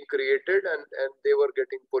was being created, and they were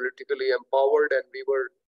getting politically empowered, and we were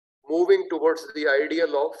moving towards the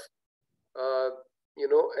ideal of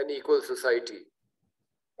an equal society.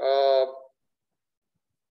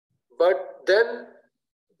 But then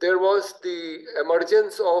there was the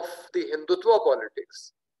emergence of the Hindutva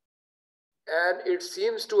politics, and it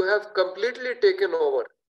seems to have completely taken over,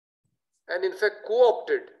 and in fact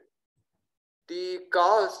co-opted the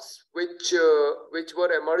castes which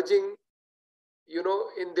were emerging,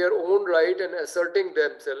 in their own right and asserting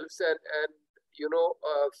themselves and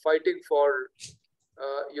fighting for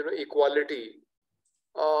equality.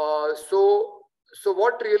 So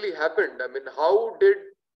what really happened? I mean, how did,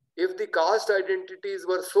 if the caste identities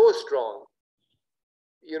were so strong,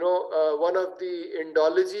 one of the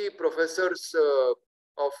Indology professors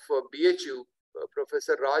of BHU,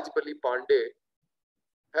 Professor Rajbali Pandey,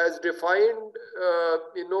 has defined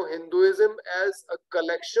Hinduism as a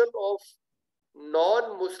collection of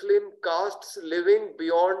non-Muslim castes living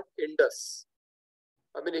beyond Indus.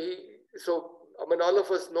 I mean, all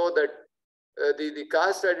of us know that the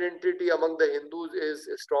caste identity among the Hindus is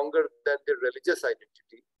stronger than their religious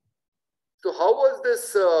identity. So how was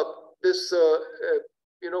this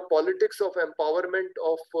politics of empowerment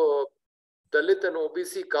of Dalit and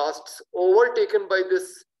OBC castes overtaken by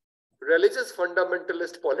this religious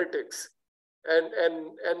fundamentalist politics, and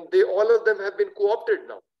they, all of them have been co-opted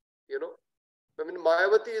now? I mean,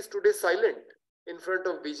 Mayawati is today silent in front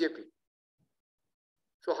of BJP.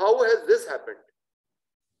 So how has this happened?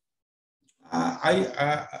 I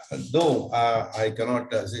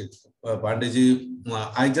cannot say, Pandeyji,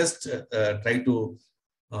 I just try to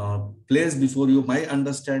place before you my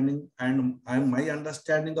understanding and my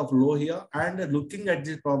understanding of Lohia and looking at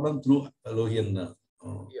this problem through Lohian.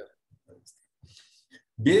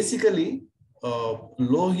 Basically,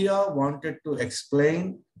 Lohia wanted to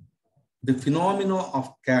explain the phenomena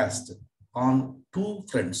of caste on two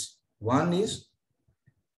fronts. One is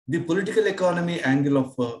the political economy angle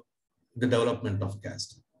of the development of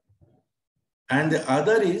caste. And the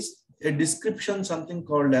other is a description, something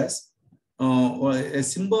called as a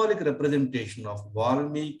symbolic representation of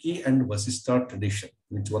Valmiki and Vasistha tradition,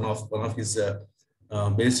 which one of his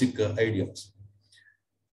basic ideas.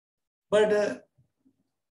 But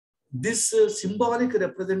this symbolic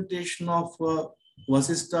representation of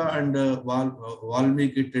Vasistha and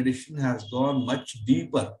Valmiki tradition has gone much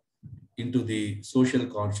deeper into the social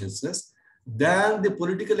consciousness than the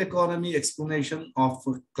political economy explanation of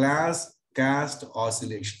class caste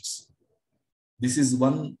oscillations. This is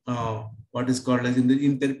one what is called as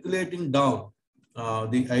in percolating down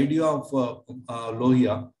the idea of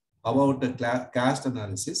Lohia about caste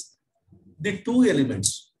analysis. The two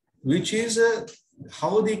elements, which is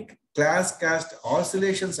how the class caste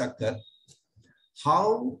oscillations occur,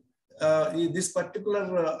 how this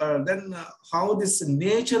particular how this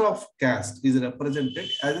nature of caste is represented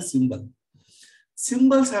as a symbol.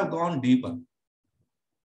 Symbols have gone deeper.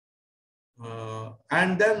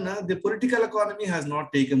 And then the political economy has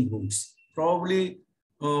not taken roots. Probably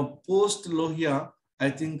post Lohia, I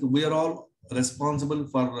think we are all responsible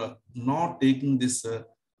for not taking the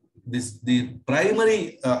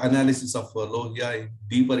primary analysis of Lohia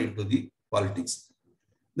deeper into the politics.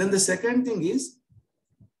 Then the second thing is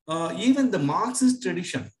Even the Marxist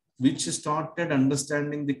tradition, which started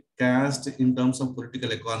understanding the caste in terms of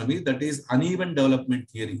political economy, that is uneven development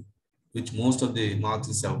theory, which most of the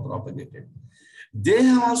Marxists have propagated. They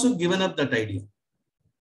have also given up that idea.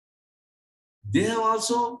 They have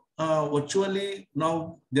also virtually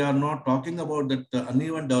now they are not talking about that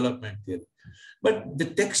uneven development theory. But the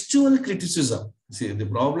textual criticism, see, the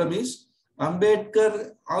problem is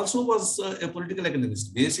Ambedkar also was a political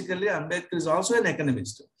economist. Basically, Ambedkar is also an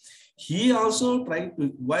economist. He also tried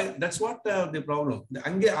to, why? That's what the problem.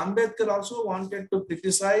 Ambedkar also wanted to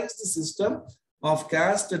criticize the system of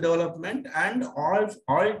caste development and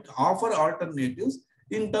offer alternatives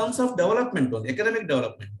in terms of development, economic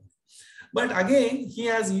development. But again, he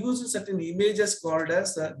has used certain images called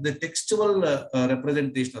as the textual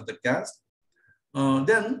representation of the caste.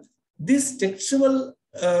 Then these textual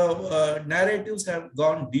narratives have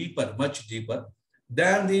gone deeper, much deeper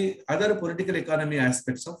than the other political economy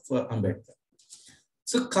aspects of Ambedkar.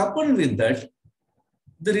 So coupled with that,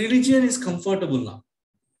 the religion is comfortable now.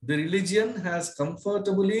 The religion has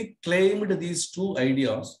comfortably claimed these two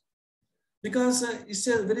ideas because it's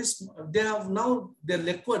a very, they have now, they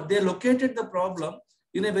located the problem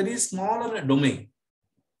in a very smaller domain.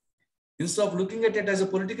 Instead of looking at it as a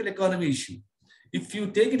political economy issue, if you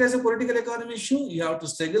take it as a political economy issue, you have to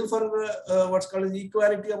struggle for what's called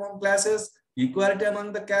equality among classes, equality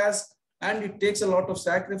among the castes, and it takes a lot of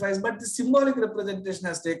sacrifice. But the symbolic representation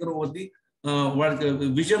has taken over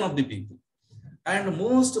the vision of the people. And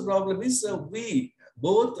most problem is we,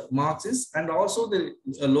 both Marxists and also the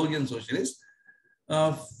Lohian socialists,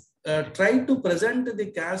 try to present the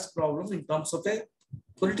caste problem in terms of a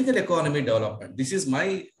political economy development. This is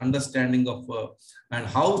my understanding of and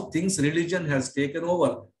how things religion has taken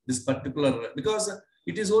over this particular, because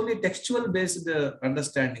it is only textual based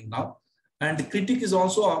understanding now, and critique is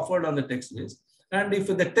also offered on the text base. And if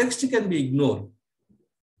the text can be ignored,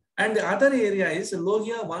 and the other area is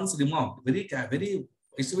Lohia once remarked, which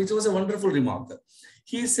was a wonderful remark.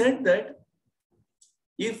 He said that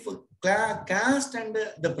if caste and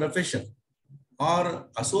the profession are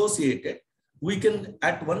associated, we can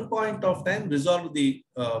at one point of time resolve the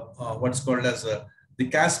what's called as the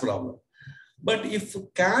caste problem. But if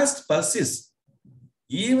caste persists,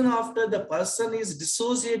 even after the person is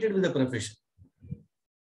dissociated with the profession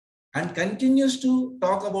and continues to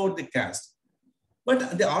talk about the caste,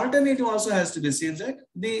 but the alternative also has to be seen that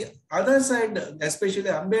the other side, especially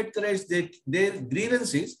Ambedkarites, their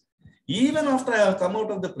grievance is, even after I have come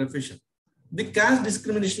out of the profession, the caste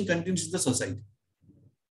discrimination continues in the society.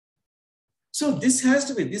 So this has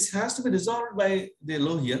to be resolved by the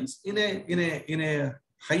Lohians in a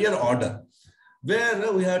higher order,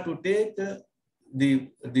 where we have to take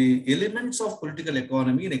the elements of political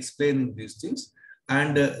economy in explaining these things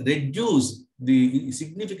and reduce the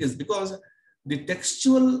significance, because the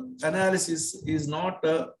textual analysis is not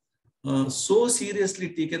so seriously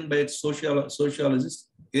taken by sociologists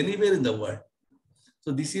anywhere in the world.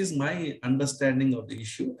 So this is my understanding of the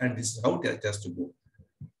issue, and this is how it has to go.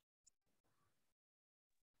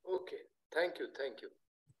 Okay, thank you.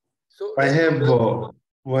 So I have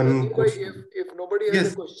one question. If nobody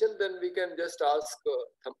has a question, then we can just ask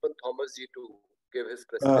Thampan Thomas ji to give his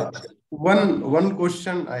presentation. One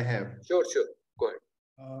question I have. Sure. Go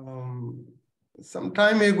ahead. Some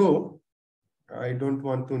time ago, I don't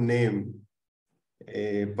want to name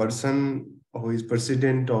a person who is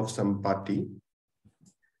president of some party,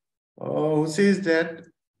 who says that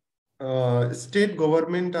state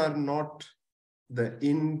government are not the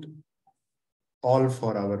end all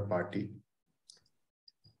for our party.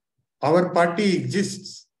 Our party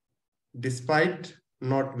exists despite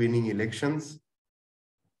not winning elections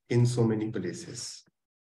in so many places.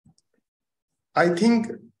 I think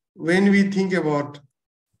when we think about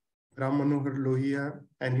Manohar Lohia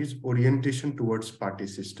and his orientation towards party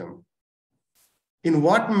system, in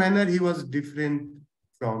what manner he was different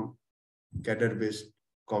from cadre-based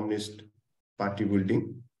communist party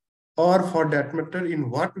building, or for that matter, in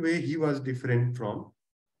what way he was different from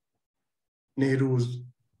Nehru's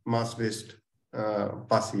mass-based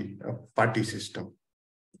party system.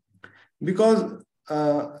 Because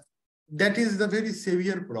that is the very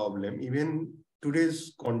severe problem. Even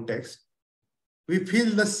today's context, we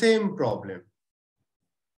feel the same problem.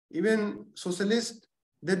 Even socialists,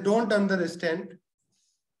 they don't understand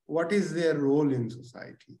what is their role in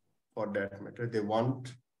society, for that matter. They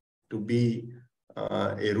want to be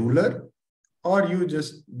a ruler, or you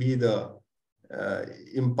just be the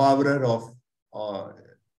empowerer of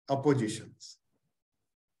oppositions.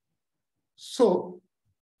 So,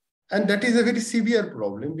 and that is a very severe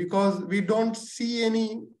problem, because we don't see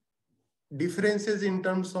any differences in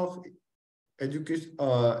terms of education,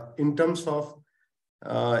 in terms of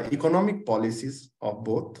economic policies of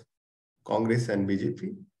both Congress and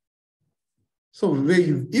BJP. So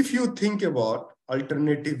if you think about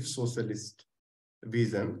alternative socialist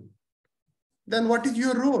vision, then what is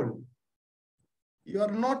your role? You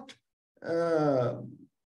are not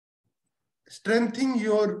strengthening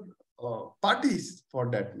your parties for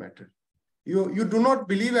that matter. You do not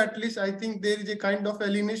believe, at least I think there is a kind of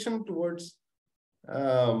alienation towards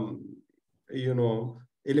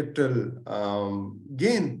electoral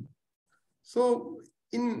gain. So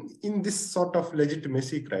in this sort of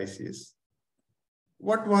legitimacy crisis,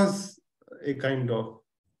 what was a kind of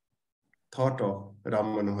thought of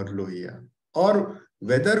Ram Manohar Lohia, or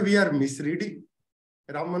whether we are misreading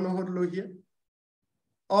Ram Manohar Lohia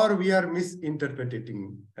or we are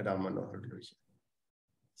misinterpreting Ram Manohar Lohia?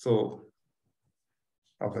 So,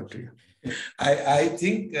 over to you. I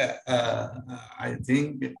think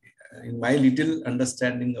in my little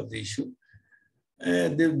understanding of the issue,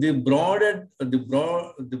 the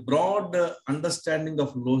broad understanding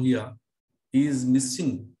of Lohia is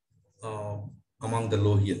missing among the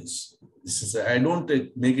Lohians. I don't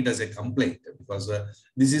make it as a complaint, because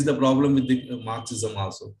this is the problem with the Marxism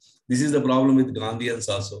also. This is the problem with Gandhians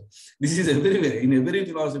also. This is everywhere. In every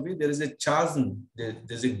philosophy, there is a chasm.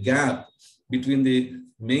 There's a gap between the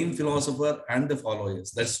main philosopher and the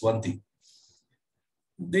followers. That's one thing.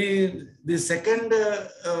 The second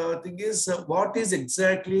thing is what is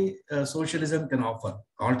exactly socialism can offer,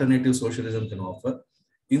 alternative socialism can offer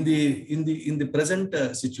in the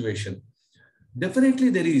present situation. Definitely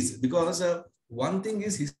there is, because one thing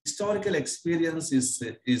is historical experience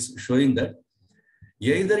is showing that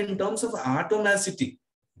either in terms of atomicity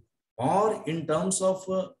or in terms of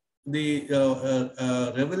the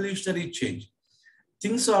revolutionary change,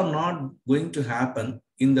 things are not going to happen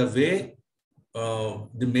in the way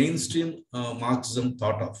the mainstream Marxism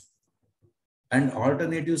thought of, and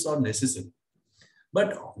alternatives are necessary.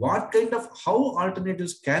 But how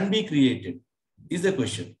alternatives can be created is the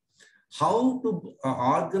question. How to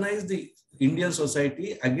organize the Indian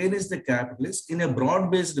society against the capitalists in a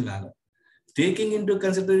broad-based manner, taking into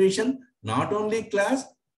consideration not only class,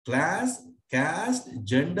 caste,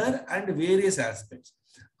 gender, and various aspects.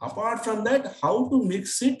 Apart from that, how to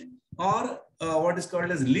mix it or what is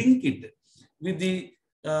called as link it with the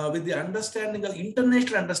understanding of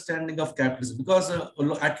international understanding of capitalism. Because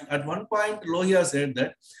at one point, Lohia said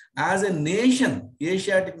that as a nation,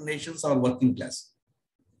 Asiatic nations are working class.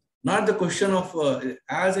 Not the question of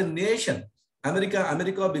as a nation,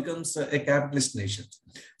 America becomes a capitalist nation.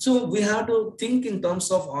 So we have to think in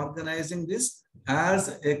terms of organizing this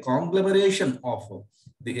as a conglomeration of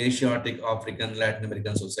the Asiatic, African, Latin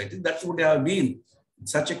American society. That would have been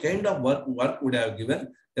such a kind of work would have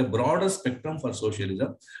given a broader spectrum for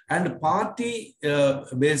socialism and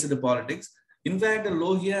party-based politics. In fact,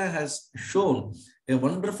 Lohia has shown a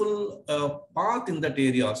wonderful path in that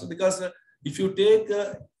area also, because if you take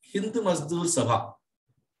Hindu Mazdoor Sabha,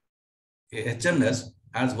 HNS,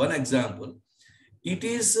 as one example, it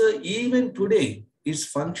is even today is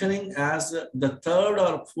functioning as the third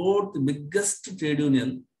or fourth biggest trade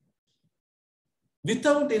union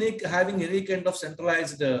without having any kind of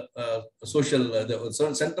centralized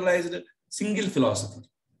centralized single philosophy.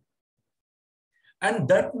 And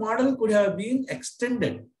that model could have been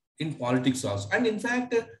extended in politics also. And in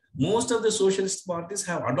fact, most of the socialist parties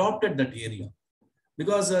have adopted that area,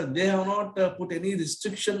 because they have not put any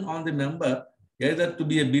restriction on the member either to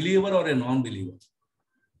be a believer or a non-believer.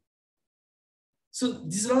 So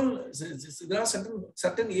these are all, there are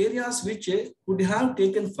certain areas which could have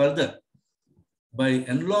taken further by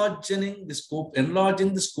enlarging the scope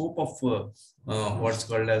of what's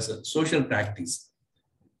called as social practice.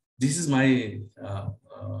 This is my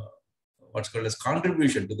what's called as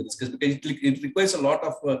contribution to the discussion, because it requires a lot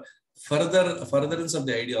of furtherance of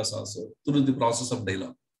the ideas also through the process of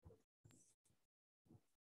dialogue.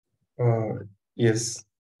 Yes,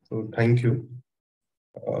 so thank you.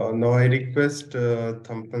 Now I request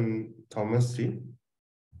Thampan Thomas ji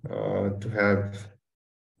to have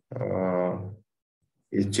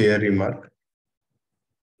a chair remark.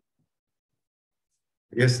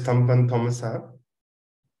 Yes, Thampan Thomas sir.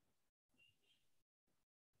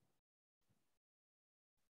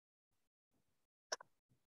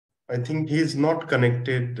 I think he is not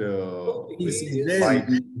connected. He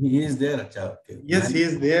is there. Okay. Yes, he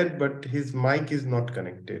is there, but his mic is not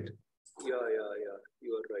connected. Yeah.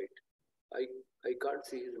 You are right. I can't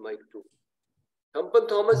see his mic too. Thampan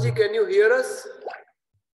Thomas ji, can you hear us?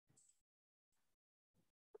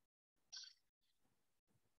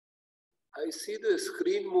 I see the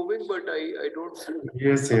screen moving, but I don't see it.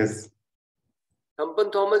 Yes, yes.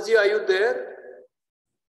 Thampan Thomas ji, are you there?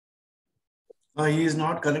 He is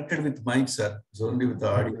not connected with mic, sir. It's only with the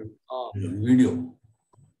audio, video.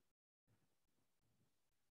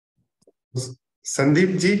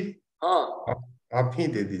 Sandeep ji, हाँ, आप ही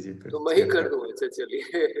दे दीजिए फिर। तो मैं ही कर दूं ऐसे,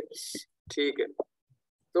 चलिए ठीक है।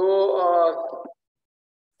 तो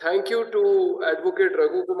thank you to Advocate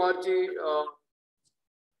Raghu Kumar ji.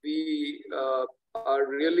 We are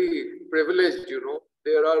really privileged, you know.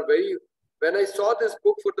 There are when I saw this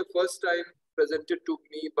book for the first time presented to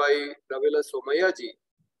me by Ravela Somaya ji,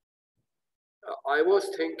 I was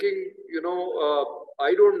thinking, you know,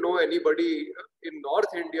 I don't know anybody in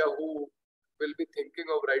North India who will be thinking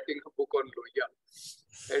of writing a book on Lohia.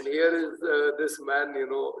 And here is this man, you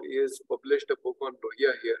know, he has published a book on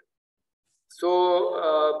Lohia here.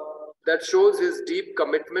 So that shows his deep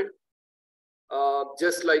commitment.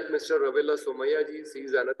 Just like Mr. Ravela Somaya ji, he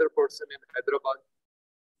is another person in Hyderabad,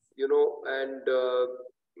 you know, and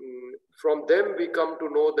from them we come to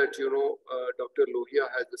know that, you know, Dr. Lohia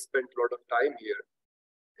has spent a lot of time here,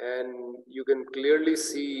 and you can clearly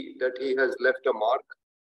see that he has left a mark.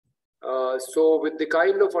 So with the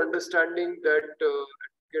kind of understanding that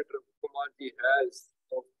Advocate Raghu Kumar ji has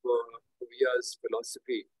of Lohia's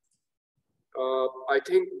philosophy, I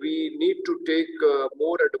think we need to take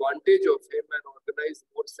more advantage of him and organize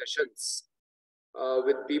more sessions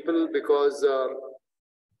with people, because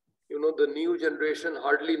you know, the new generation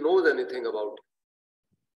hardly knows anything about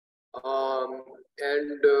him.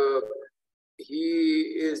 And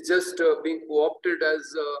he is just being co-opted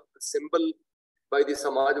as a symbol by the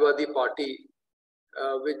Samajwadi Party,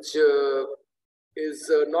 which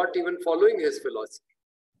is not even following his philosophy.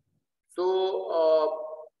 So,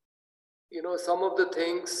 you know, some of the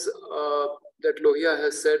things that Lohia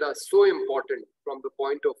has said are so important from the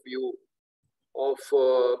point of view of,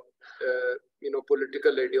 you know,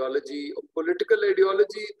 political ideology. Political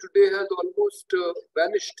ideology today has almost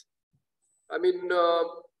vanished. I mean,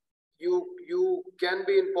 you can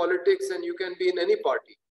be in politics and you can be in any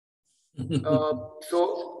party.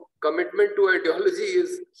 So commitment to ideology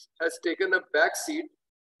has taken a back seat,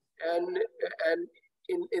 and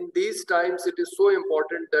in these times it is so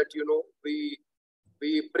important that, you know, we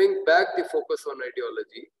bring back the focus on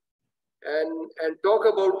ideology and talk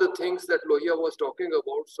about the things that Lohia was talking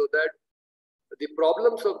about, so that the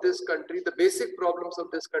problems of this country, the basic problems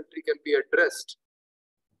of this country, can be addressed.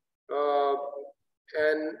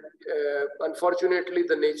 And unfortunately,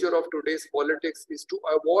 the nature of today's politics is to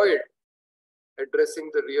avoid addressing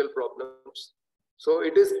the real problems. So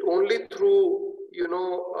it is only through, you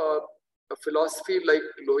know, a philosophy like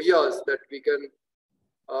Lohia's that we can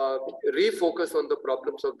refocus on the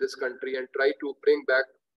problems of this country and try to bring back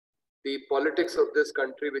the politics of this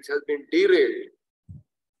country, which has been derailed,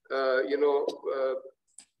 you know,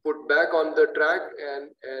 put back on the track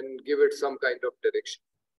and give it some kind of direction.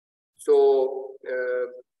 So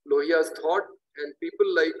Lohia's thought and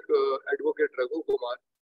people like Advocate Raghu Kumar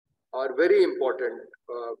are very important,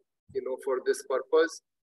 you know, for this purpose.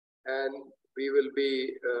 And we will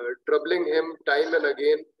be troubling him time and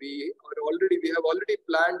again. We have already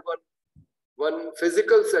planned one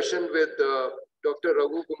physical session with Dr.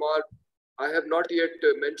 Raghu Kumar. I have not yet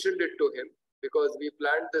mentioned it to him, because we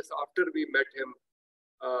planned this after we met him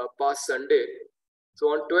past Sunday. So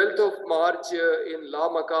on 12th of March in La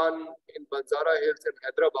Makan in Banjara Hills in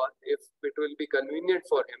Hyderabad, if it will be convenient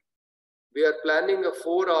for him, we are planning a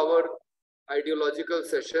 4-hour ideological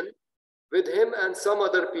session with him and some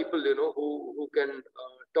other people, you know, who can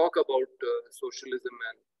talk about socialism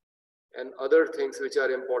and other things which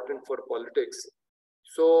are important for politics.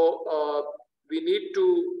 So we need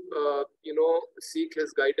to, you know, seek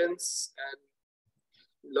his guidance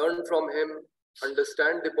and learn from him,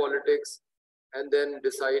 understand the politics, and then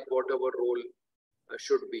decide what our role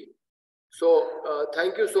should be. So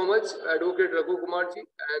thank you so much, Advocate Raghu Kumar ji,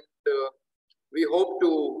 and we hope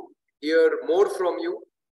to hear more from you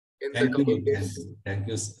in the coming days. Thank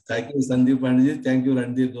you, Sandeep Pandit. Thank you,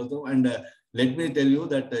 Randhir, Gautam. And let me tell you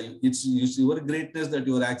that it's your greatness that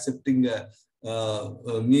you are accepting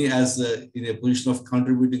me as in a position of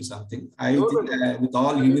contributing something. I think with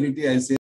all humility, I say